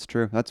 no, that's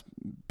true. That's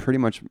pretty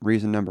much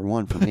reason number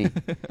one for me.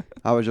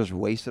 I was just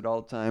wasted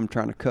all the time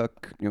trying to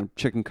cook,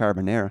 chicken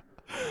carbonara.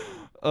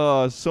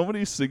 So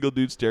many single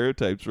dude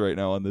stereotypes right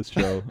now on this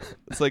show.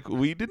 It's like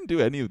we didn't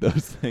do any of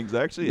those things.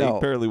 I actually ate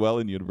fairly well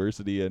in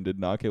university and did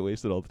not get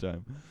wasted all the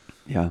time.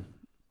 Yeah.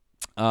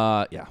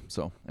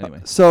 So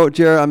anyway. So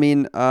Jared,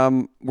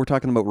 we're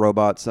talking about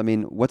robots.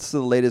 What's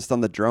the latest on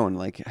the drone?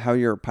 Like, how are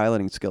your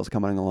piloting skills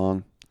coming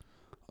along?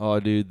 Oh,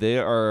 dude,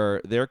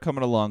 they're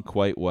coming along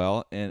quite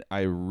well, and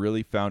I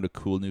really found a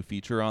cool new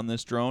feature on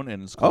this drone,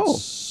 and it's called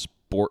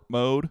Sport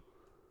Mode.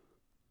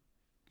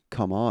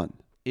 Come on.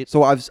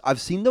 So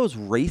I've seen those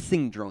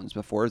racing drones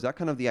before. Is that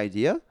kind of the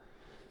idea?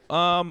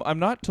 I'm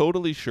not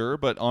totally sure,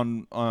 but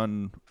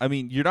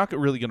you're not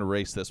really going to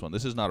race this one.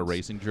 This is not a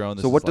racing drone.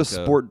 So what does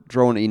Sport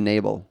Drone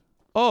enable?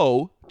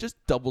 Oh, just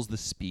doubles the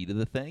speed of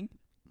the thing.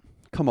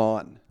 Come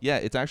on. Yeah,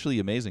 it's actually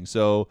amazing.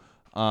 So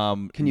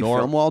can you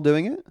film while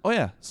doing it? Oh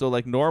yeah. So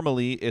like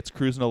normally it's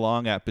cruising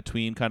along at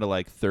between kind of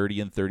like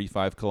 30 and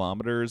 35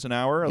 kilometers an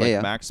hour,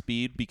 max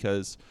speed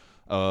because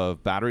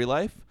of battery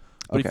life.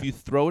 But if you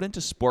throw it into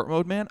sport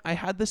mode, man, I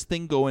had this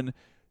thing going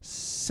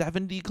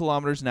 70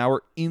 kilometers an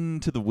hour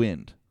into the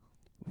wind.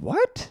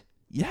 What?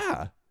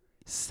 Yeah.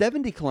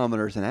 70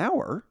 kilometers an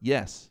hour?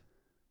 Yes.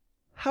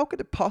 How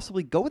could it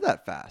possibly go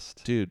that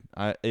fast? Dude,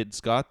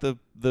 it's got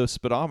the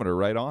speedometer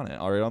right on it,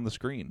 right on the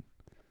screen.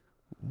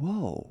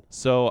 Whoa.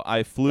 So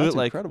I flew That's it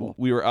like incredible.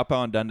 We were up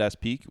on Dundas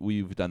Peak.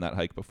 We've done that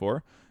hike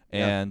before.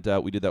 And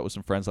we did that with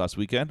some friends last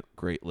weekend.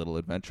 Great little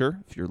adventure.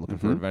 If you're looking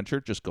for adventure,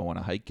 just go on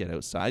a hike, get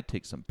outside,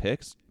 take some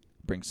pics,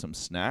 bring some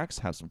snacks,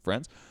 have some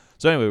friends.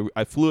 So anyway,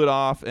 I flew it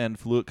off and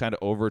flew it kind of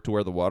over to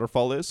where the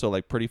waterfall is, so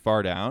like pretty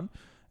far down.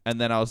 And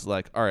then I was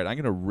like, all right, I'm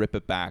going to rip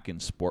it back in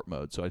sport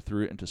mode. So I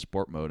threw it into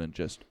sport mode and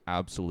just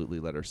absolutely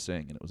let her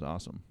sing, and it was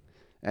awesome.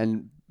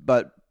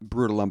 But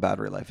brutal on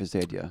battery life is the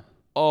idea.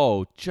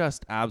 Oh,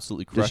 just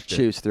absolutely crushed it. Just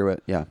choose through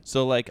it, yeah.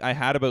 So like I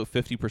had about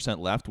 50%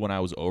 left when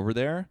I was over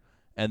there,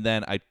 and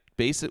then I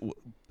basically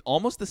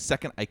almost the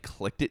second I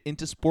clicked it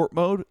into sport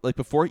mode, like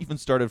before it even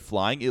started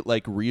flying, it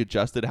like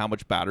readjusted how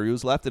much battery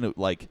was left, and it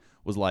like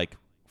was like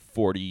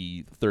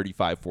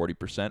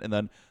 40%, and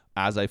then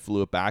as I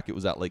flew it back, it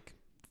was at like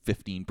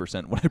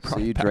 15% when I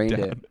brought it back drained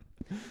down. it.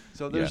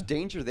 So there's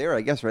danger there,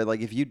 I guess, right?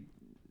 Like if you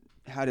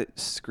had it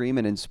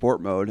screaming in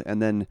sport mode,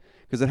 and then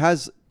because it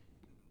has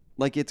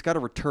like it's got a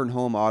return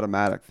home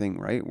automatic thing,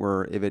 right?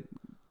 Where if it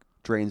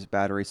drains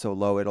battery so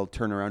low, it'll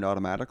turn around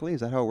automatically. Is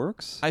that how it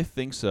works? I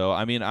think so.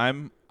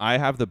 I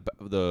have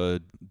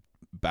the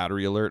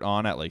battery alert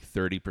on at like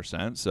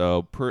 30%.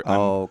 So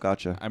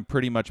Gotcha. I'm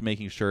pretty much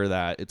making sure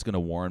that it's going to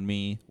warn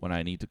me when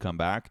I need to come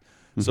back.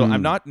 So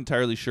I'm not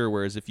entirely sure.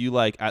 Whereas if you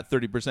like at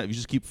 30%, if you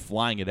just keep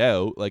flying it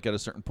out, like at a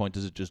certain point,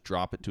 does it just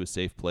drop it to a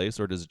safe place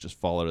or does it just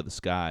fall out of the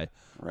sky?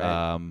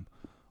 Right.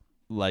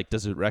 Like,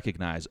 does it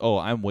recognize, oh,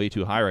 I'm way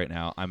too high right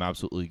now. I'm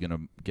absolutely going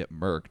to get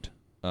murked.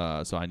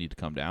 So I need to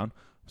come down.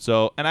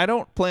 So, and I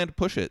don't plan to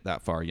push it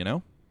that far, you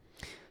know?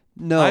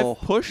 No, I've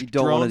pushed you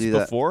don't want to drones do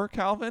that. before,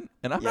 Calvin,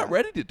 and I'm not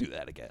ready to do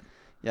that again.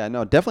 Yeah,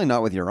 no, definitely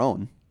not with your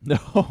own. No,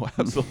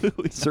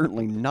 absolutely not.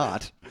 Certainly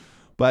not.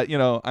 But,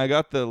 I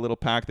got the little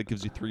pack that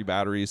gives you 3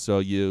 batteries, so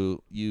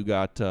you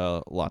got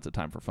lots of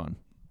time for fun.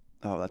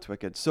 Oh, that's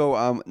wicked.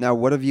 So now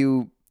what have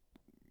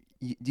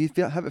do you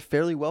have it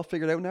fairly well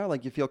figured out now?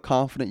 Like you feel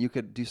confident you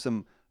could do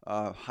some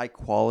high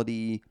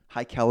quality,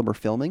 high caliber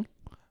filming?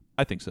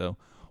 I think so.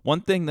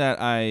 One thing that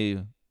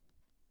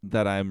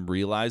I'm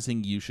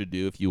realizing you should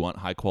do if you want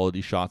high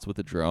quality shots with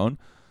a drone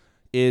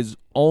is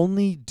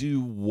only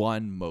do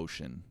one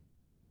motion.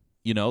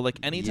 Like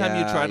anytime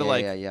you try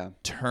to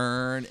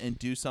turn and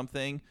do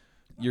something,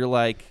 you're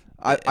like,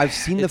 I've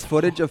seen the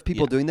footage of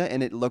people doing that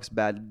and it looks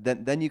bad.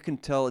 Then you can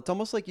tell it's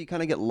almost like you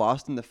kind of get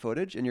lost in the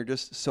footage and you're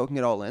just soaking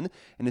it all in.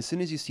 And as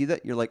soon as you see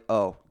that, you're like,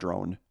 oh,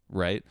 drone.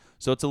 Right.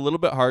 So it's a little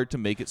bit hard to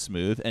make it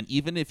smooth. And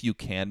even if you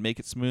can make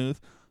it smooth,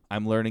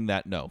 I'm learning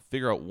that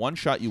figure out one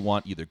shot you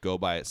want, either go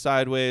by it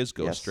sideways,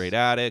 go straight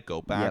at it,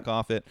 go back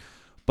off it.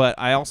 But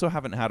I also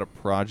haven't had a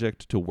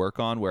project to work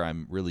on where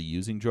I'm really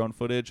using drone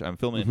footage. I'm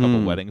filming a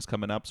couple weddings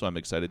coming up, so I'm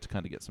excited to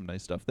kind of get some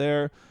nice stuff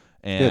there.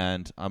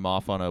 And Good. I'm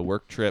off on a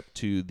work trip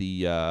to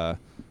the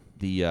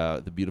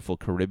beautiful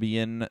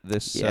Caribbean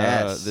this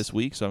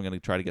week, so I'm going to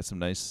try to get some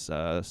nice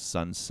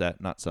sunset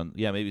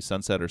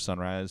or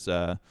sunrise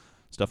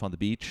stuff on the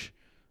beach.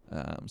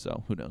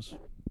 So who knows?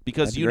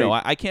 Because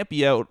I can't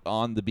be out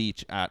on the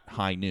beach at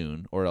high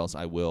noon, or else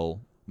I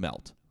will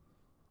melt.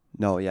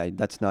 No, yeah,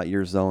 that's not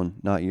your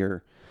zone.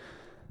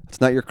 It's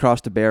not your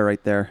cross to bear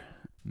right there.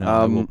 No,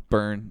 I will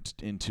burn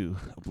into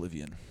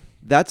oblivion.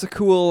 That's a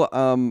cool,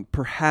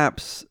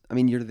 perhaps, I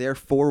mean, you're there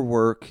for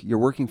work. You're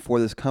working for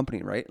this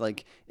company, right?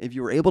 Like, if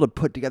you were able to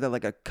put together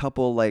like a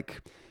couple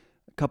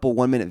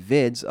 1-minute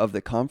vids of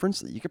the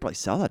conference, you could probably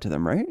sell that to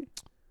them, right?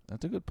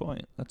 That's a good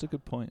point.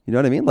 You know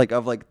what I mean? Like,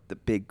 of like the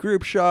big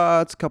group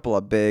shots, couple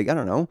of big, I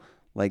don't know,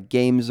 like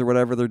games or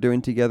whatever they're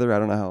doing together. I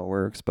don't know how it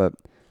works, but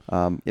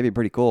it'd be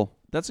pretty cool.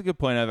 That's a good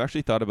point. I've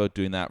actually thought about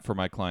doing that for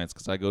my clients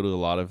because I go to a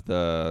lot of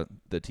the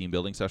team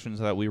building sessions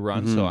that we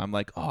run. So I'm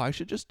like, I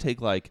should just take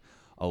like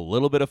a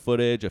little bit of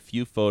footage, a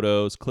few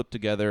photos, clip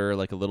together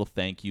like a little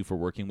thank you for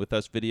working with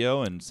us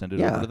video and send it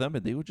over to them.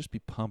 And they would just be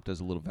pumped as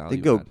a little value.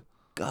 They go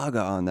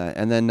gaga on that.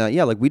 And then,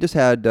 like we just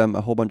had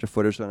a whole bunch of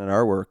footage done at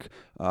our work,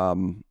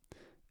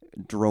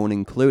 drone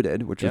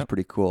included, which was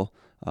pretty cool.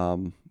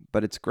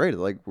 But it's great.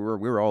 Like we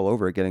were all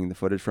over it, getting the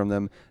footage from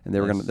them, and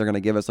they're gonna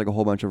give us like a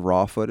whole bunch of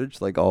raw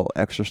footage, like all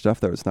extra stuff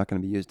that it's not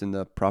gonna be used in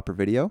the proper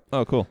video.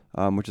 Oh, cool.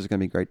 Which is gonna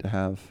be great to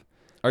have.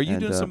 Are you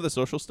doing some of the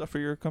social stuff for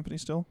your company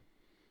still?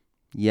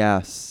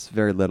 Yes,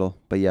 very little,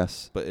 but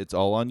yes. But it's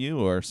all on you,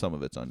 or some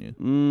of it's on you?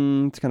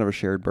 It's kind of a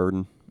shared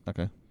burden.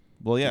 Okay.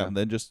 Well, yeah. And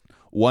then just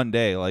one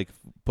day, like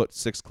put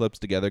 6 clips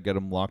together, get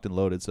them locked and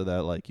loaded, so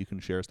that like you can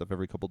share stuff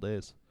every couple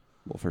days.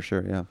 Well, for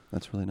sure, yeah,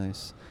 that's really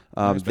nice.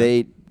 Nice,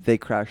 they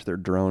crashed their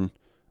drone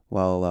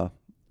while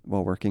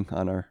working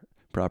on our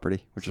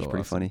property, which is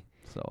pretty funny.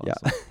 So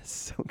awesome. Yeah,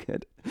 so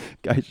good.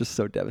 Guy's just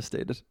so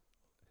devastated.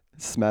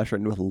 Smashed right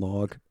into a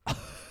log.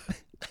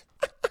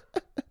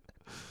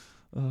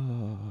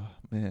 Oh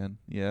man,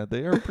 yeah,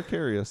 they are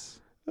precarious.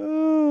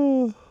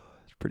 Oh,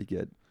 it's pretty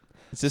good.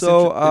 It's just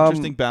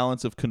interesting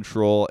balance of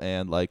control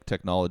and like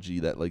technology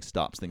that like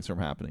stops things from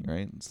happening,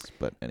 right?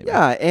 But anyway,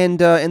 yeah, and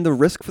the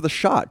risk for the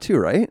shot too,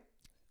 right?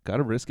 Got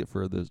to risk it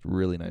for this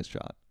really nice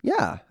shot.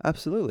 Yeah,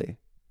 absolutely.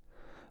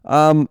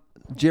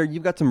 Jared,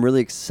 you've got some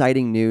really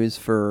exciting news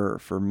for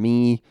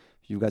me.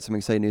 You've got some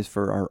exciting news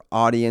for our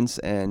audience,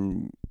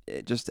 and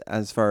just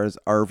as far as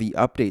RV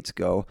updates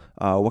go,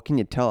 what can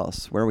you tell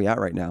us? Where are we at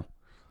right now?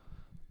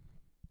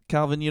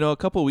 Calvin, a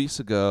couple of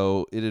weeks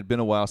ago, it had been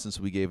a while since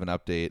we gave an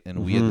update,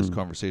 and we had this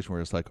conversation where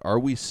it's like, are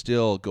we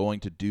still going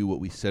to do what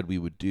we said we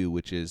would do,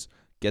 which is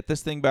get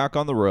this thing back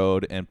on the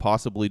road and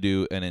possibly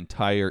do an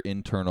entire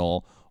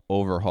internal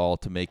overhaul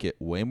to make it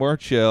way more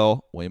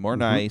chill, way more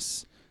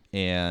nice,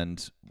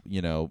 and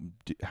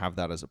have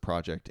that as a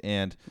project.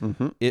 And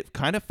it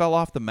kind of fell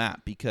off the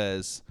map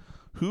because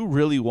who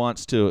really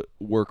wants to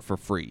work for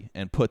free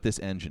and put this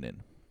engine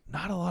in?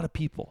 Not a lot of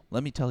people,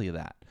 let me tell you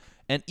that.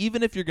 And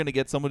even if you're going to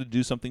get someone to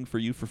do something for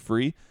you for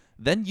free,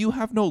 then you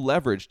have no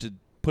leverage to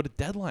put a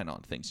deadline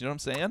on things. You know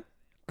what I'm saying?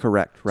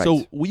 Correct. Right.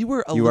 So we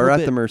were you are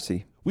at the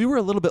mercy. We were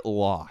a little bit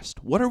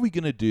lost. What are we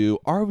going to do?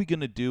 Are we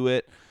going to do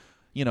it?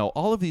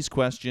 All of these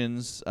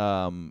questions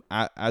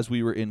as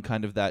we were in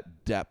kind of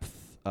that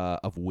depth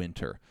of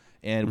winter.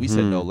 And we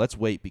said, no, let's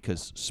wait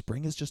because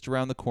spring is just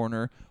around the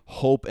corner.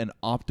 Hope and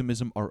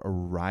optimism are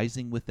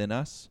arising within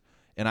us.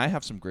 And I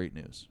have some great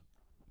news.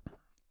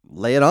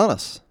 Lay it on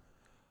us.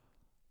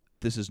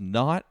 This is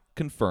not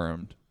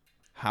confirmed.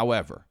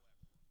 However,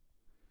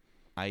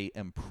 I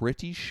am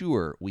pretty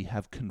sure we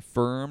have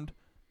confirmed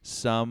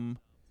some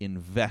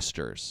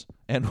investors.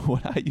 And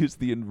when I use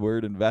the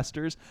word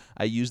investors,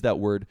 I use that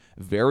word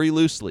very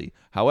loosely.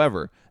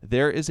 However,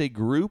 there is a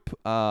group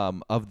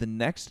of the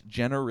next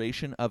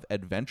generation of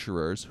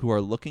adventurers who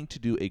are looking to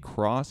do a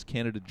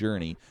cross-Canada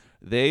journey.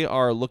 They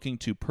are looking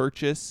to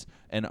purchase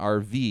an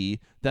RV.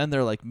 Then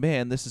they're like,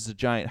 man, this is a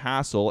giant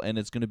hassle, and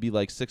it's going to be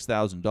like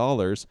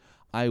 $6,000.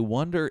 I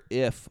wonder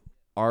if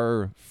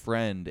our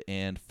friend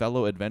and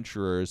fellow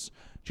adventurers,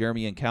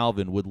 Jeremy and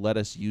Calvin, would let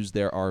us use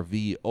their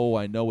RV. Oh,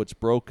 I know it's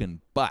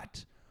broken,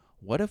 but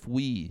what if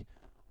we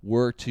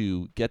were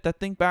to get that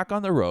thing back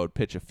on the road,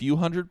 pitch a few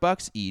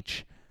 $100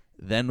 each,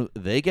 then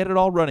they get it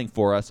all running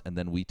for us, and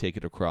then we take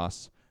it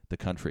across the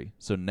country.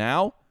 So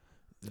now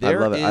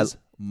there is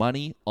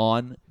money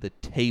on the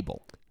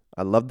table.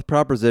 I love the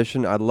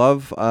proposition. I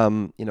love,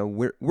 we're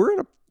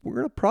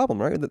in a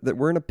problem, right? That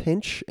we're in a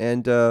pinch,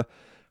 and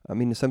I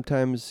mean,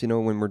 sometimes,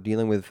 when we're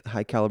dealing with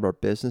high caliber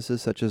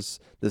businesses such as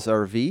this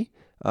RV,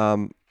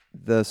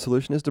 the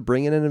solution is to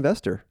bring in an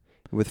investor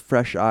with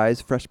fresh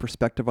eyes, fresh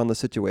perspective on the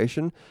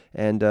situation,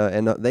 and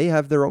they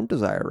have their own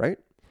desire, right?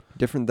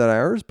 Different than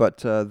ours, but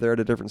they're at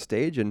a different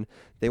stage, and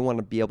they want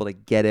to be able to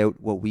get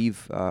out what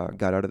we've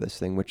got out of this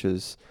thing, which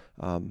has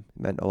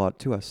meant a lot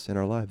to us in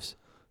our lives.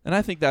 And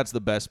I think that's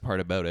the best part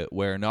about it,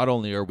 where not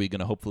only are we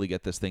going to hopefully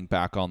get this thing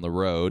back on the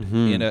road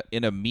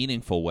in a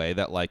meaningful way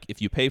that, like,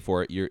 if you pay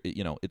for it,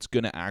 it's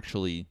going to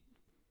actually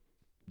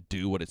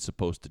do what it's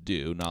supposed to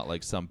do, not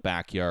like some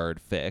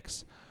backyard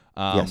fix.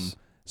 Yes.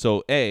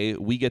 So A,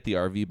 we get the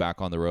RV back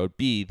on the road.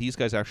 B, these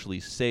guys actually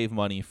save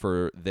money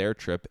for their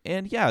trip.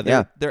 And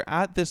they're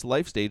at this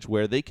life stage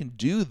where they can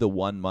do the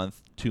 1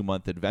 month, 2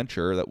 month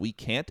adventure that we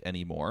can't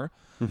anymore.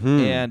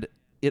 And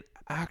it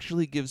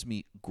actually gives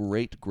me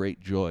great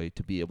joy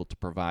to be able to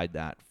provide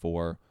that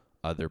for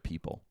other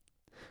people.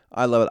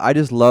 I love it. I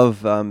just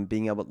love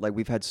being able, like,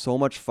 we've had so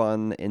much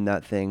fun in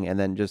that thing, and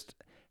then just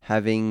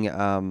having,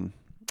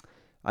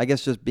 I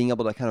guess, just being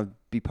able to kind of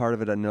be part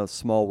of it in a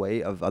small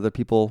way of other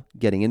people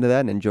getting into that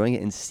and enjoying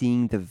it and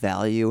seeing the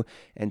value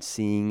and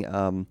seeing,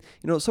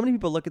 so many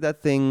people look at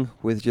that thing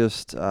with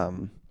just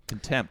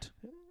contempt.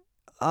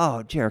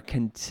 Oh, Jared,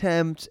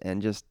 contempt,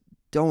 and just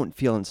don't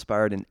feel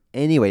inspired in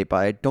any way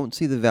by it, don't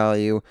see the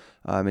value,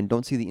 and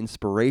don't see the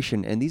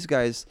inspiration. And these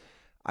guys,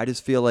 I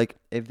just feel like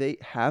if they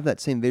have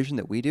that same vision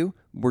that we do,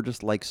 we're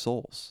just like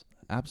souls.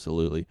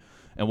 Absolutely.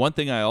 And one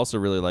thing I also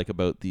really like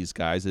about these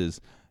guys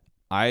is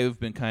I've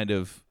been kind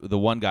of, the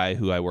one guy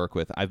who I work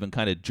with, I've been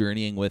kind of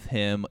journeying with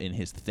him in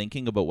his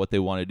thinking about what they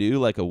want to do.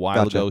 Like a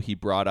while ago, he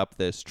brought up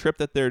this trip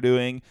that they're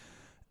doing,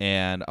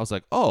 and I was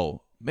like,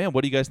 oh, man,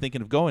 what are you guys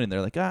thinking of going? And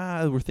they're like,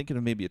 we're thinking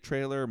of maybe a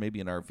trailer,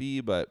 maybe an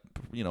RV, but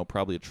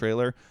probably a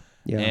trailer.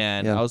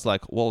 I was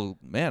like, well,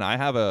 man, I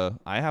have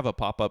a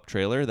pop-up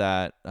trailer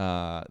that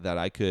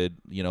I could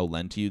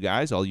lend to you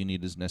guys. All you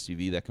need is an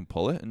SUV that can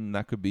pull it, and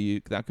that could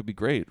be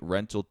great.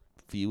 Rental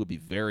fee would be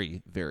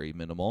very, very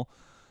minimal.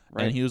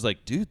 Right. And he was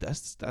like, dude, that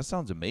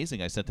sounds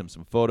amazing. I sent him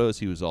some photos.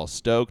 He was all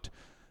stoked.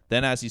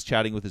 Then as he's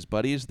chatting with his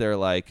buddies, they're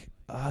like,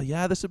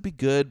 yeah, this would be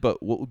good,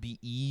 but what would be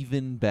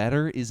even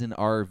better is an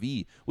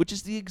RV, which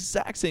is the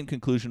exact same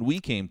conclusion we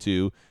came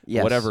to,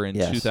 in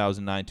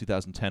 2009,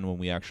 2010 when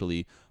we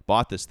actually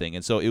bought this thing.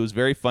 And so it was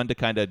very fun to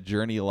kind of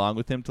journey along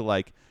with him to,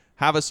 like,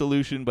 have a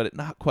solution, but it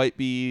not quite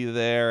be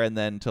there, and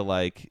then to,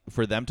 like,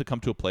 for them to come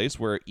to a place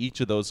where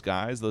each of those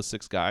guys, those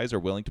 6 guys, are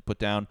willing to put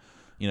down,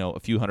 a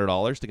few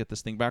 $100s to get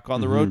this thing back on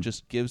the road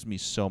just gives me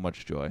so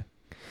much joy.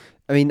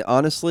 I mean,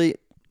 honestly,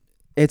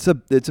 it's a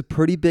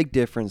pretty big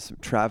difference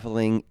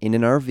traveling in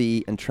an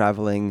RV and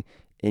traveling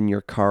in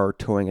your car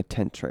towing a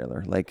tent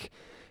trailer. Like,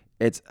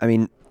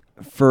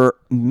 for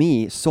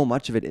me, so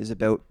much of it is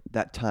about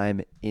that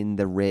time in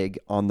the rig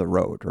on the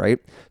road, right?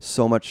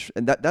 So much,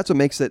 and that's what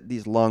makes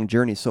these long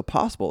journeys so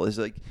possible, is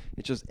like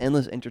it's just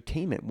endless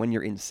entertainment when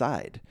you're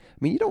inside. I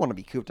mean, you don't want to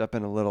be cooped up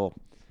in a little,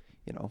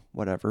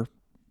 whatever,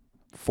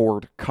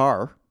 Ford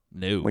car.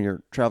 No. When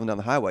you're traveling down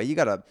the highway,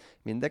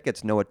 that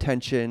gets no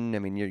attention. I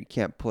mean, you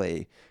can't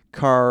play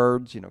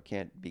cards,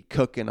 can't be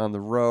cooking on the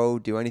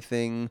road, do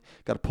anything.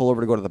 Got to pull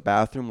over to go to the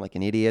bathroom like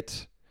an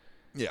idiot.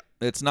 Yeah,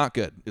 it's not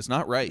good. It's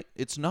not right.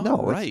 It's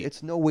not right.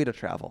 It's no way to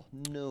travel.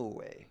 No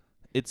way.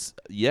 It's,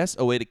 yes,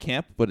 a way to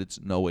camp, but it's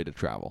no way to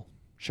travel.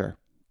 Sure.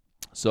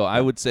 So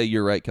I would say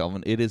you're right,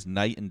 Kelvin. It is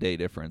night and day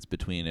difference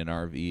between an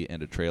RV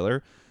and a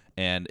trailer.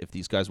 And if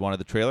these guys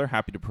wanted the trailer,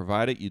 happy to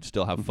provide it. You'd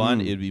still have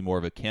fun. It'd be more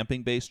of a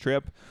camping-based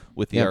trip.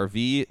 With the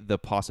RV, the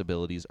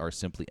possibilities are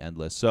simply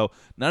endless. So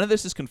none of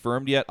this is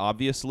confirmed yet,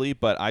 obviously,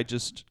 but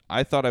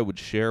I thought I would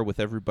share with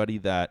everybody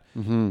that,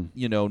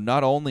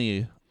 not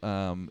only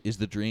is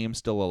the dream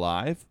still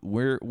alive,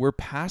 we're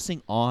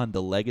passing on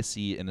the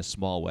legacy in a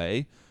small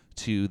way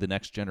to the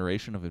next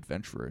generation of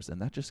adventurers, and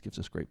that just gives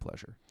us great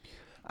pleasure.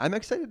 I'm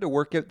excited to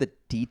work out the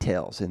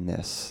details in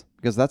this,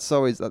 because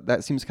that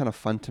seems kind of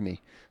fun to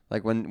me.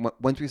 Like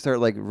once we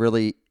start, like,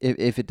 really,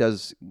 if it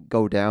does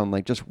go down,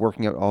 like just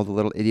working out all the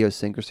little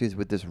idiosyncrasies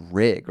with this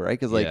rig, right?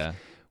 Because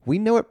we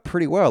know it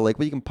pretty well. Like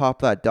we can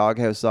pop that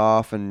doghouse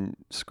off and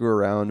screw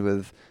around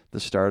with the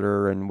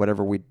starter and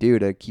whatever we do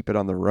to keep it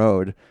on the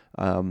road.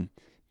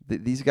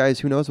 These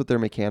guys, who knows what their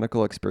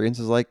mechanical experience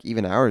is like?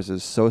 Even ours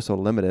is so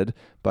limited,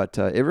 but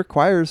it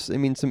requires, I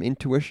mean, some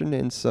intuition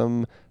and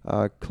some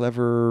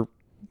clever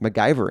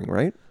MacGyvering,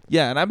 right?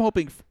 Yeah, and I'm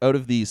hoping out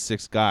of these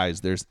 6 guys,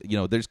 there's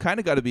kind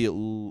of got to be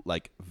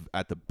like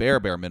at the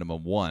bare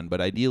minimum 1, but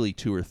ideally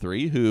 2 or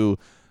 3 who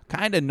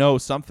kind of know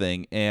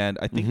something. And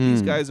I think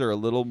these guys are a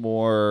little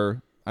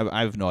more.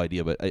 I have no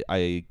idea, but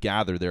I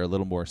gather they're a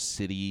little more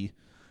city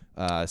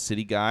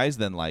guys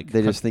than like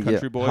they just think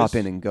country boys. Hop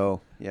in and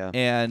go. Yeah.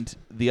 And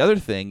the other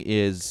thing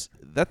is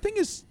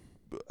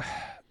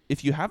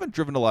if you haven't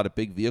driven a lot of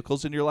big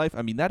vehicles in your life,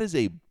 I mean that is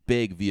a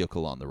big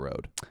vehicle on the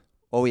road.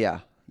 Oh yeah.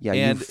 Yeah,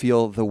 and, you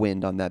feel the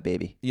wind on that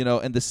baby.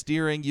 And the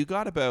steering, you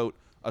got about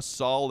a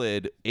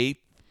solid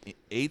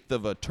eighth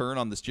of a turn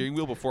on the steering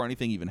wheel before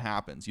anything even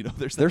happens.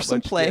 There's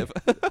some play.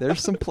 There's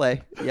some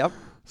play. Yep.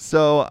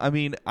 So, I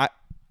mean,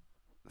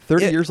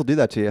 30 years will do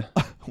that to you.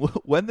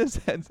 When this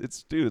ends,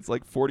 it's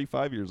like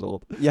 45 years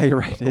old. Yeah, you're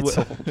right. It's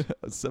old.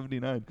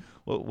 79.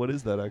 What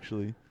is that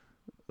actually?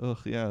 Ugh,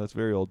 yeah, that's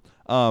very old.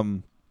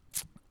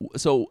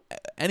 So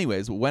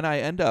anyways,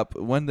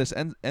 when this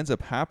ends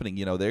up happening,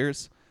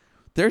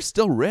 there's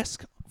still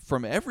risk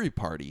from every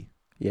party.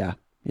 Yeah.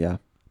 Yeah.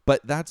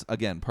 But that's,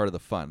 again, part of the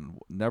fun.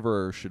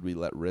 Never should we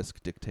let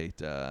risk dictate,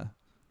 I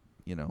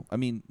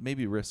mean,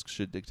 maybe risk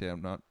should dictate.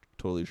 I'm not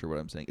totally sure what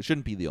I'm saying. It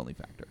shouldn't be the only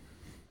factor.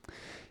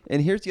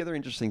 And here's the other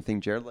interesting thing,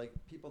 Jared. Like,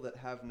 people that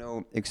have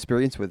no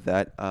experience with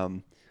that,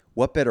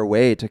 what better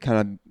way to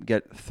kind of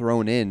get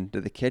thrown into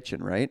the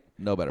kitchen, right?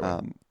 No better way.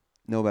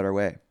 No better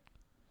way.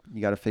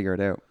 You got to figure it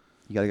out.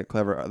 You got to get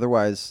clever.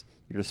 Otherwise,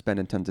 you're just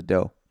spending tons of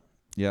dough.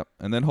 Yep.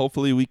 And then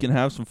hopefully we can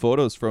have some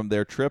photos from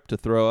their trip to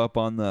throw up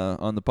on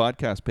the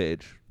podcast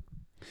page.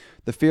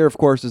 The fear, of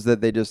course, is that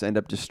they just end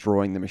up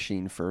destroying the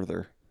machine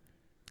further.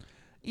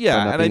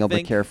 Yeah, not and being I able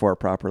think to care for it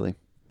properly.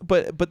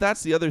 But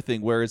that's the other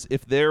thing. Whereas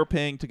if they're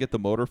paying to get the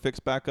motor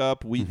fixed back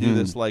up, we do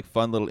this like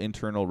fun little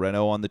internal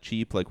reno on the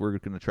cheap. Like we're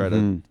going to try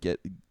to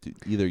get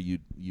either you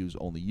use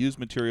only used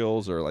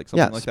materials or like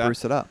something like that.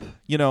 Spruce it up.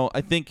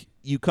 I think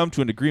you come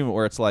to an agreement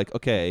where it's like,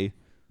 okay,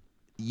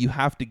 you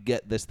have to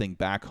get this thing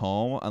back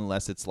home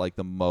unless it's like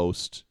the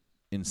most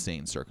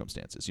insane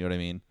circumstances. You know what I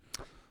mean?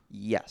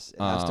 Yes,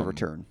 it has to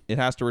return. It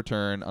has to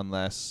return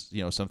unless,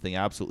 something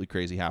absolutely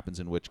crazy happens,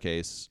 in which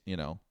case,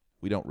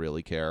 we don't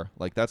really care.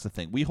 Like that's the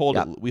thing. We hold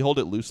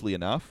it loosely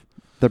enough.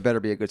 There better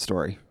be a good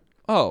story.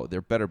 Oh,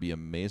 there better be an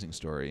amazing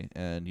story.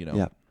 And,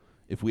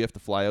 if we have to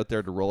fly out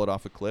there to roll it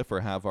off a cliff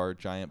or have our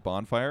giant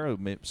bonfire,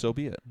 so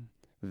be it.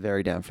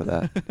 Very down for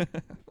that.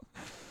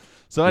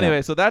 So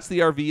anyway, so that's the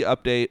RV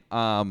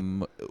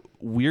update.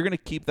 We're going to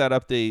keep that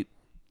update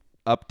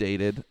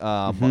updated.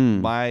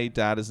 My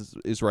dad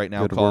is right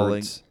now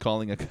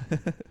calling a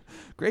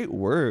great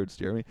words,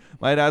 Jeremy.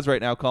 My dad's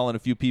right now calling a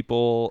few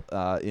people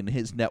in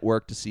his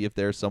network to see if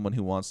there's someone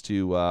who wants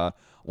the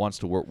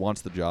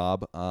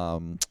job.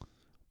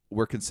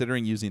 We're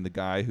considering using the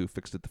guy who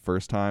fixed it the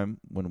first time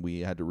when we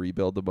had to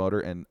rebuild the motor,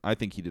 and I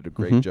think he did a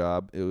great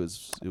job. It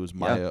was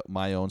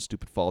my own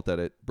stupid fault that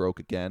it broke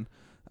again.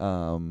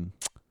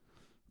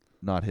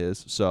 Not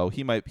his. So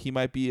he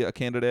might be a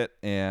candidate,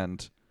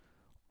 and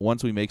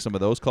once we make some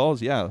of those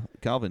calls,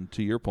 Calvin,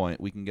 to your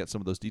point, we can get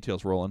some of those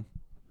details rolling.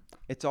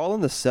 It's all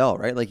in the sell,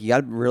 right? Like you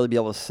got to really be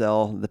able to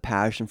sell the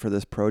passion for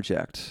this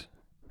project.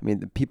 I mean,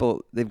 the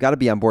people, they've got to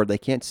be on board. They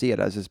can't see it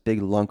as this big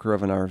lunker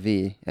of an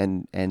RV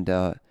and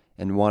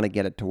want to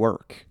get it to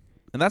work.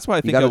 And that's why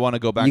I think I want to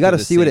go back to you got to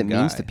the see what it same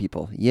means guy. to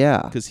people.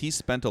 Yeah. Because he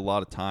spent a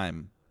lot of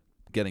time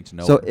getting to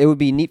know So him. it would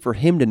be neat for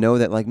him to know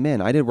that, like,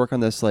 man, I did work on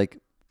this like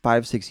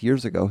 5-6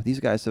 years ago. These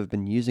guys have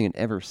been using it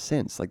ever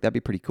since. Like, that'd be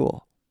pretty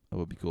cool. That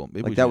would be cool.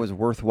 Maybe like, that was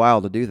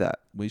worthwhile to do that.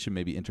 We should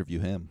maybe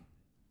interview him.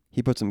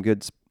 He put some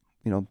good,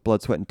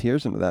 blood, sweat, and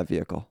tears into that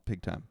vehicle.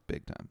 Big time.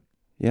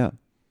 Yeah.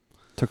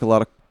 Took a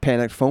lot of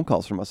panicked phone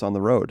calls from us on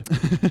the road.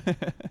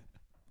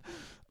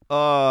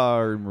 Oh,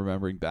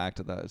 remembering back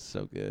to that is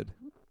so good.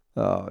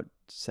 Oh,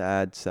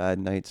 sad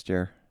nights,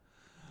 Jer.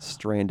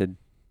 Stranded.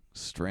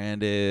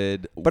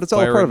 But it's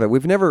all part of it.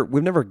 We've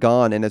never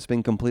gone and it's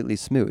been completely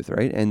smooth,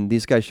 right? And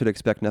these guys should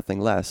expect nothing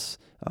less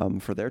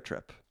for their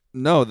trip.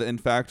 No, in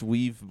fact,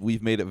 we've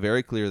made it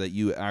very clear that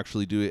you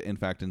actually do it. In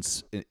fact,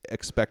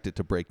 expect it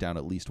to break down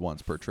at least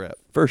once per trip.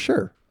 For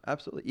sure,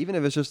 absolutely. Even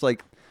if it's just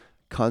like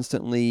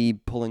constantly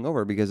pulling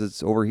over because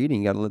it's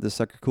overheating, you got to let this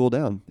sucker cool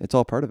down. It's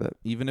all part of it.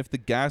 Even if the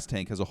gas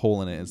tank has a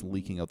hole in it and is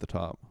leaking out the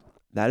top.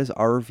 That is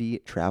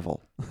RV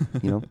travel.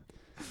 You're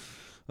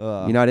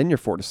not in your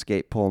Ford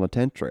Escape pulling a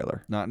tent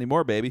trailer. Not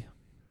anymore, baby.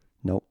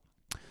 Nope.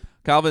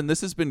 Calvin, this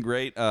has been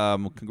great.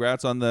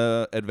 Congrats on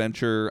the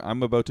adventure.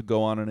 I'm about to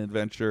go on an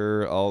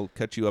adventure. I'll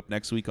catch you up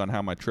next week on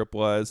how my trip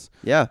was.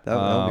 Yeah, that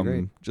would be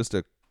great. Just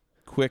a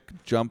quick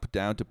jump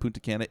down to Punta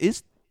Cana.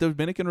 Is the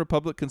Dominican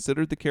Republic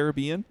considered the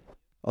Caribbean?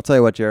 I'll tell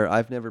you what, Jared,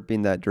 I've never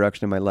been that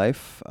direction in my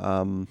life.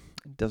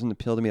 It doesn't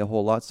appeal to me a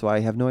whole lot, so I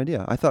have no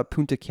idea. I thought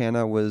Punta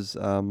Cana was...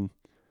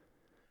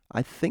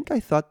 I think I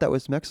thought that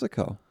was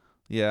Mexico.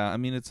 Yeah, I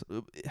mean, it's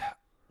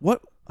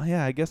what.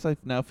 Yeah, I guess I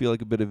now feel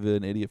like a bit of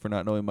an idiot for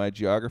not knowing my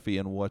geography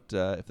and what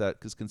if that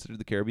is considered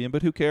the Caribbean.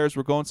 But who cares?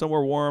 We're going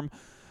somewhere warm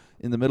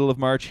in the middle of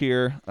March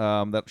here.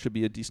 That should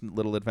be a decent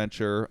little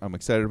adventure. I'm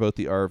excited about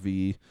the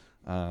RV.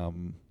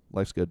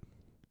 Life's good.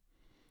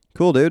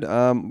 Cool, dude.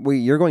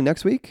 You're going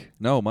next week?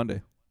 No,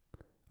 Monday.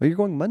 Oh, you're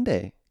going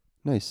Monday.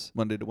 Nice.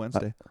 Monday to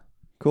Wednesday.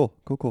 Cool.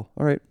 All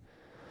right.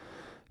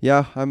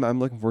 Yeah, I'm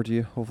looking forward to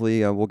you.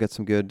 Hopefully, we'll get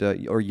some good,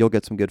 or you'll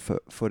get some good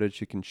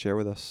footage you can share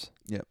with us.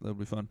 Yeah, that'll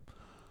be fun.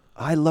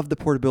 I love the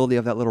portability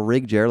of that little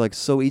rig, Jer. Like,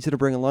 so easy to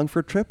bring along for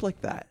a trip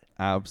like that.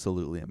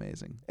 Absolutely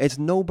amazing. It's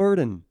no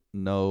burden.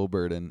 No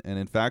burden, and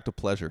in fact, a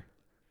pleasure.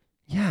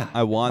 Yeah.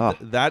 I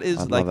want that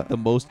is like it. the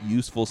most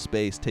useful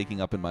space taking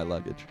up in my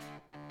luggage.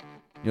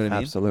 You know what I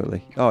mean?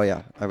 Absolutely. Oh,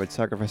 yeah. I would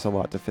sacrifice a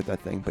lot to fit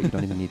that thing, but you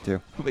don't even need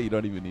to. But you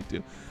don't even need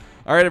to.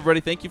 All right, everybody.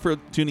 Thank you for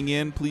tuning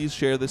in. Please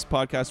share this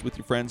podcast with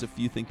your friends if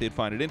you think they'd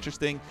find it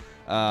interesting.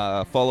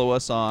 Follow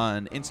us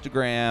on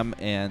Instagram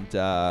and,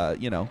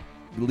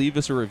 leave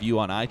us a review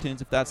on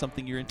iTunes if that's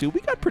something you're into.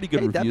 We got pretty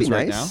good reviews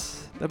right now.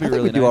 That'd be really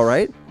nice. We do all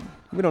right.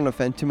 We don't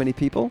offend too many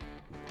people.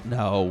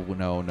 No.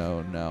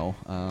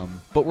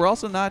 But we're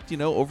also not,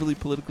 overly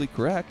politically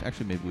correct.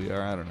 Actually, maybe we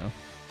are. I don't know.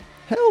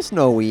 Hells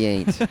no, we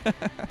ain't.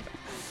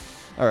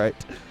 All right.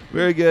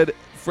 Very good.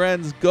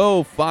 Friends,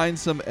 go find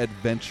some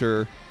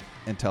adventure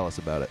and tell us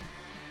about it.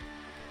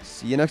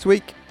 See you next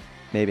week.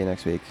 Maybe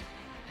next week.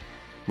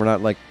 We're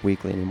not like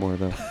weekly anymore,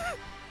 though.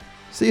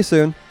 See you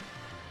soon.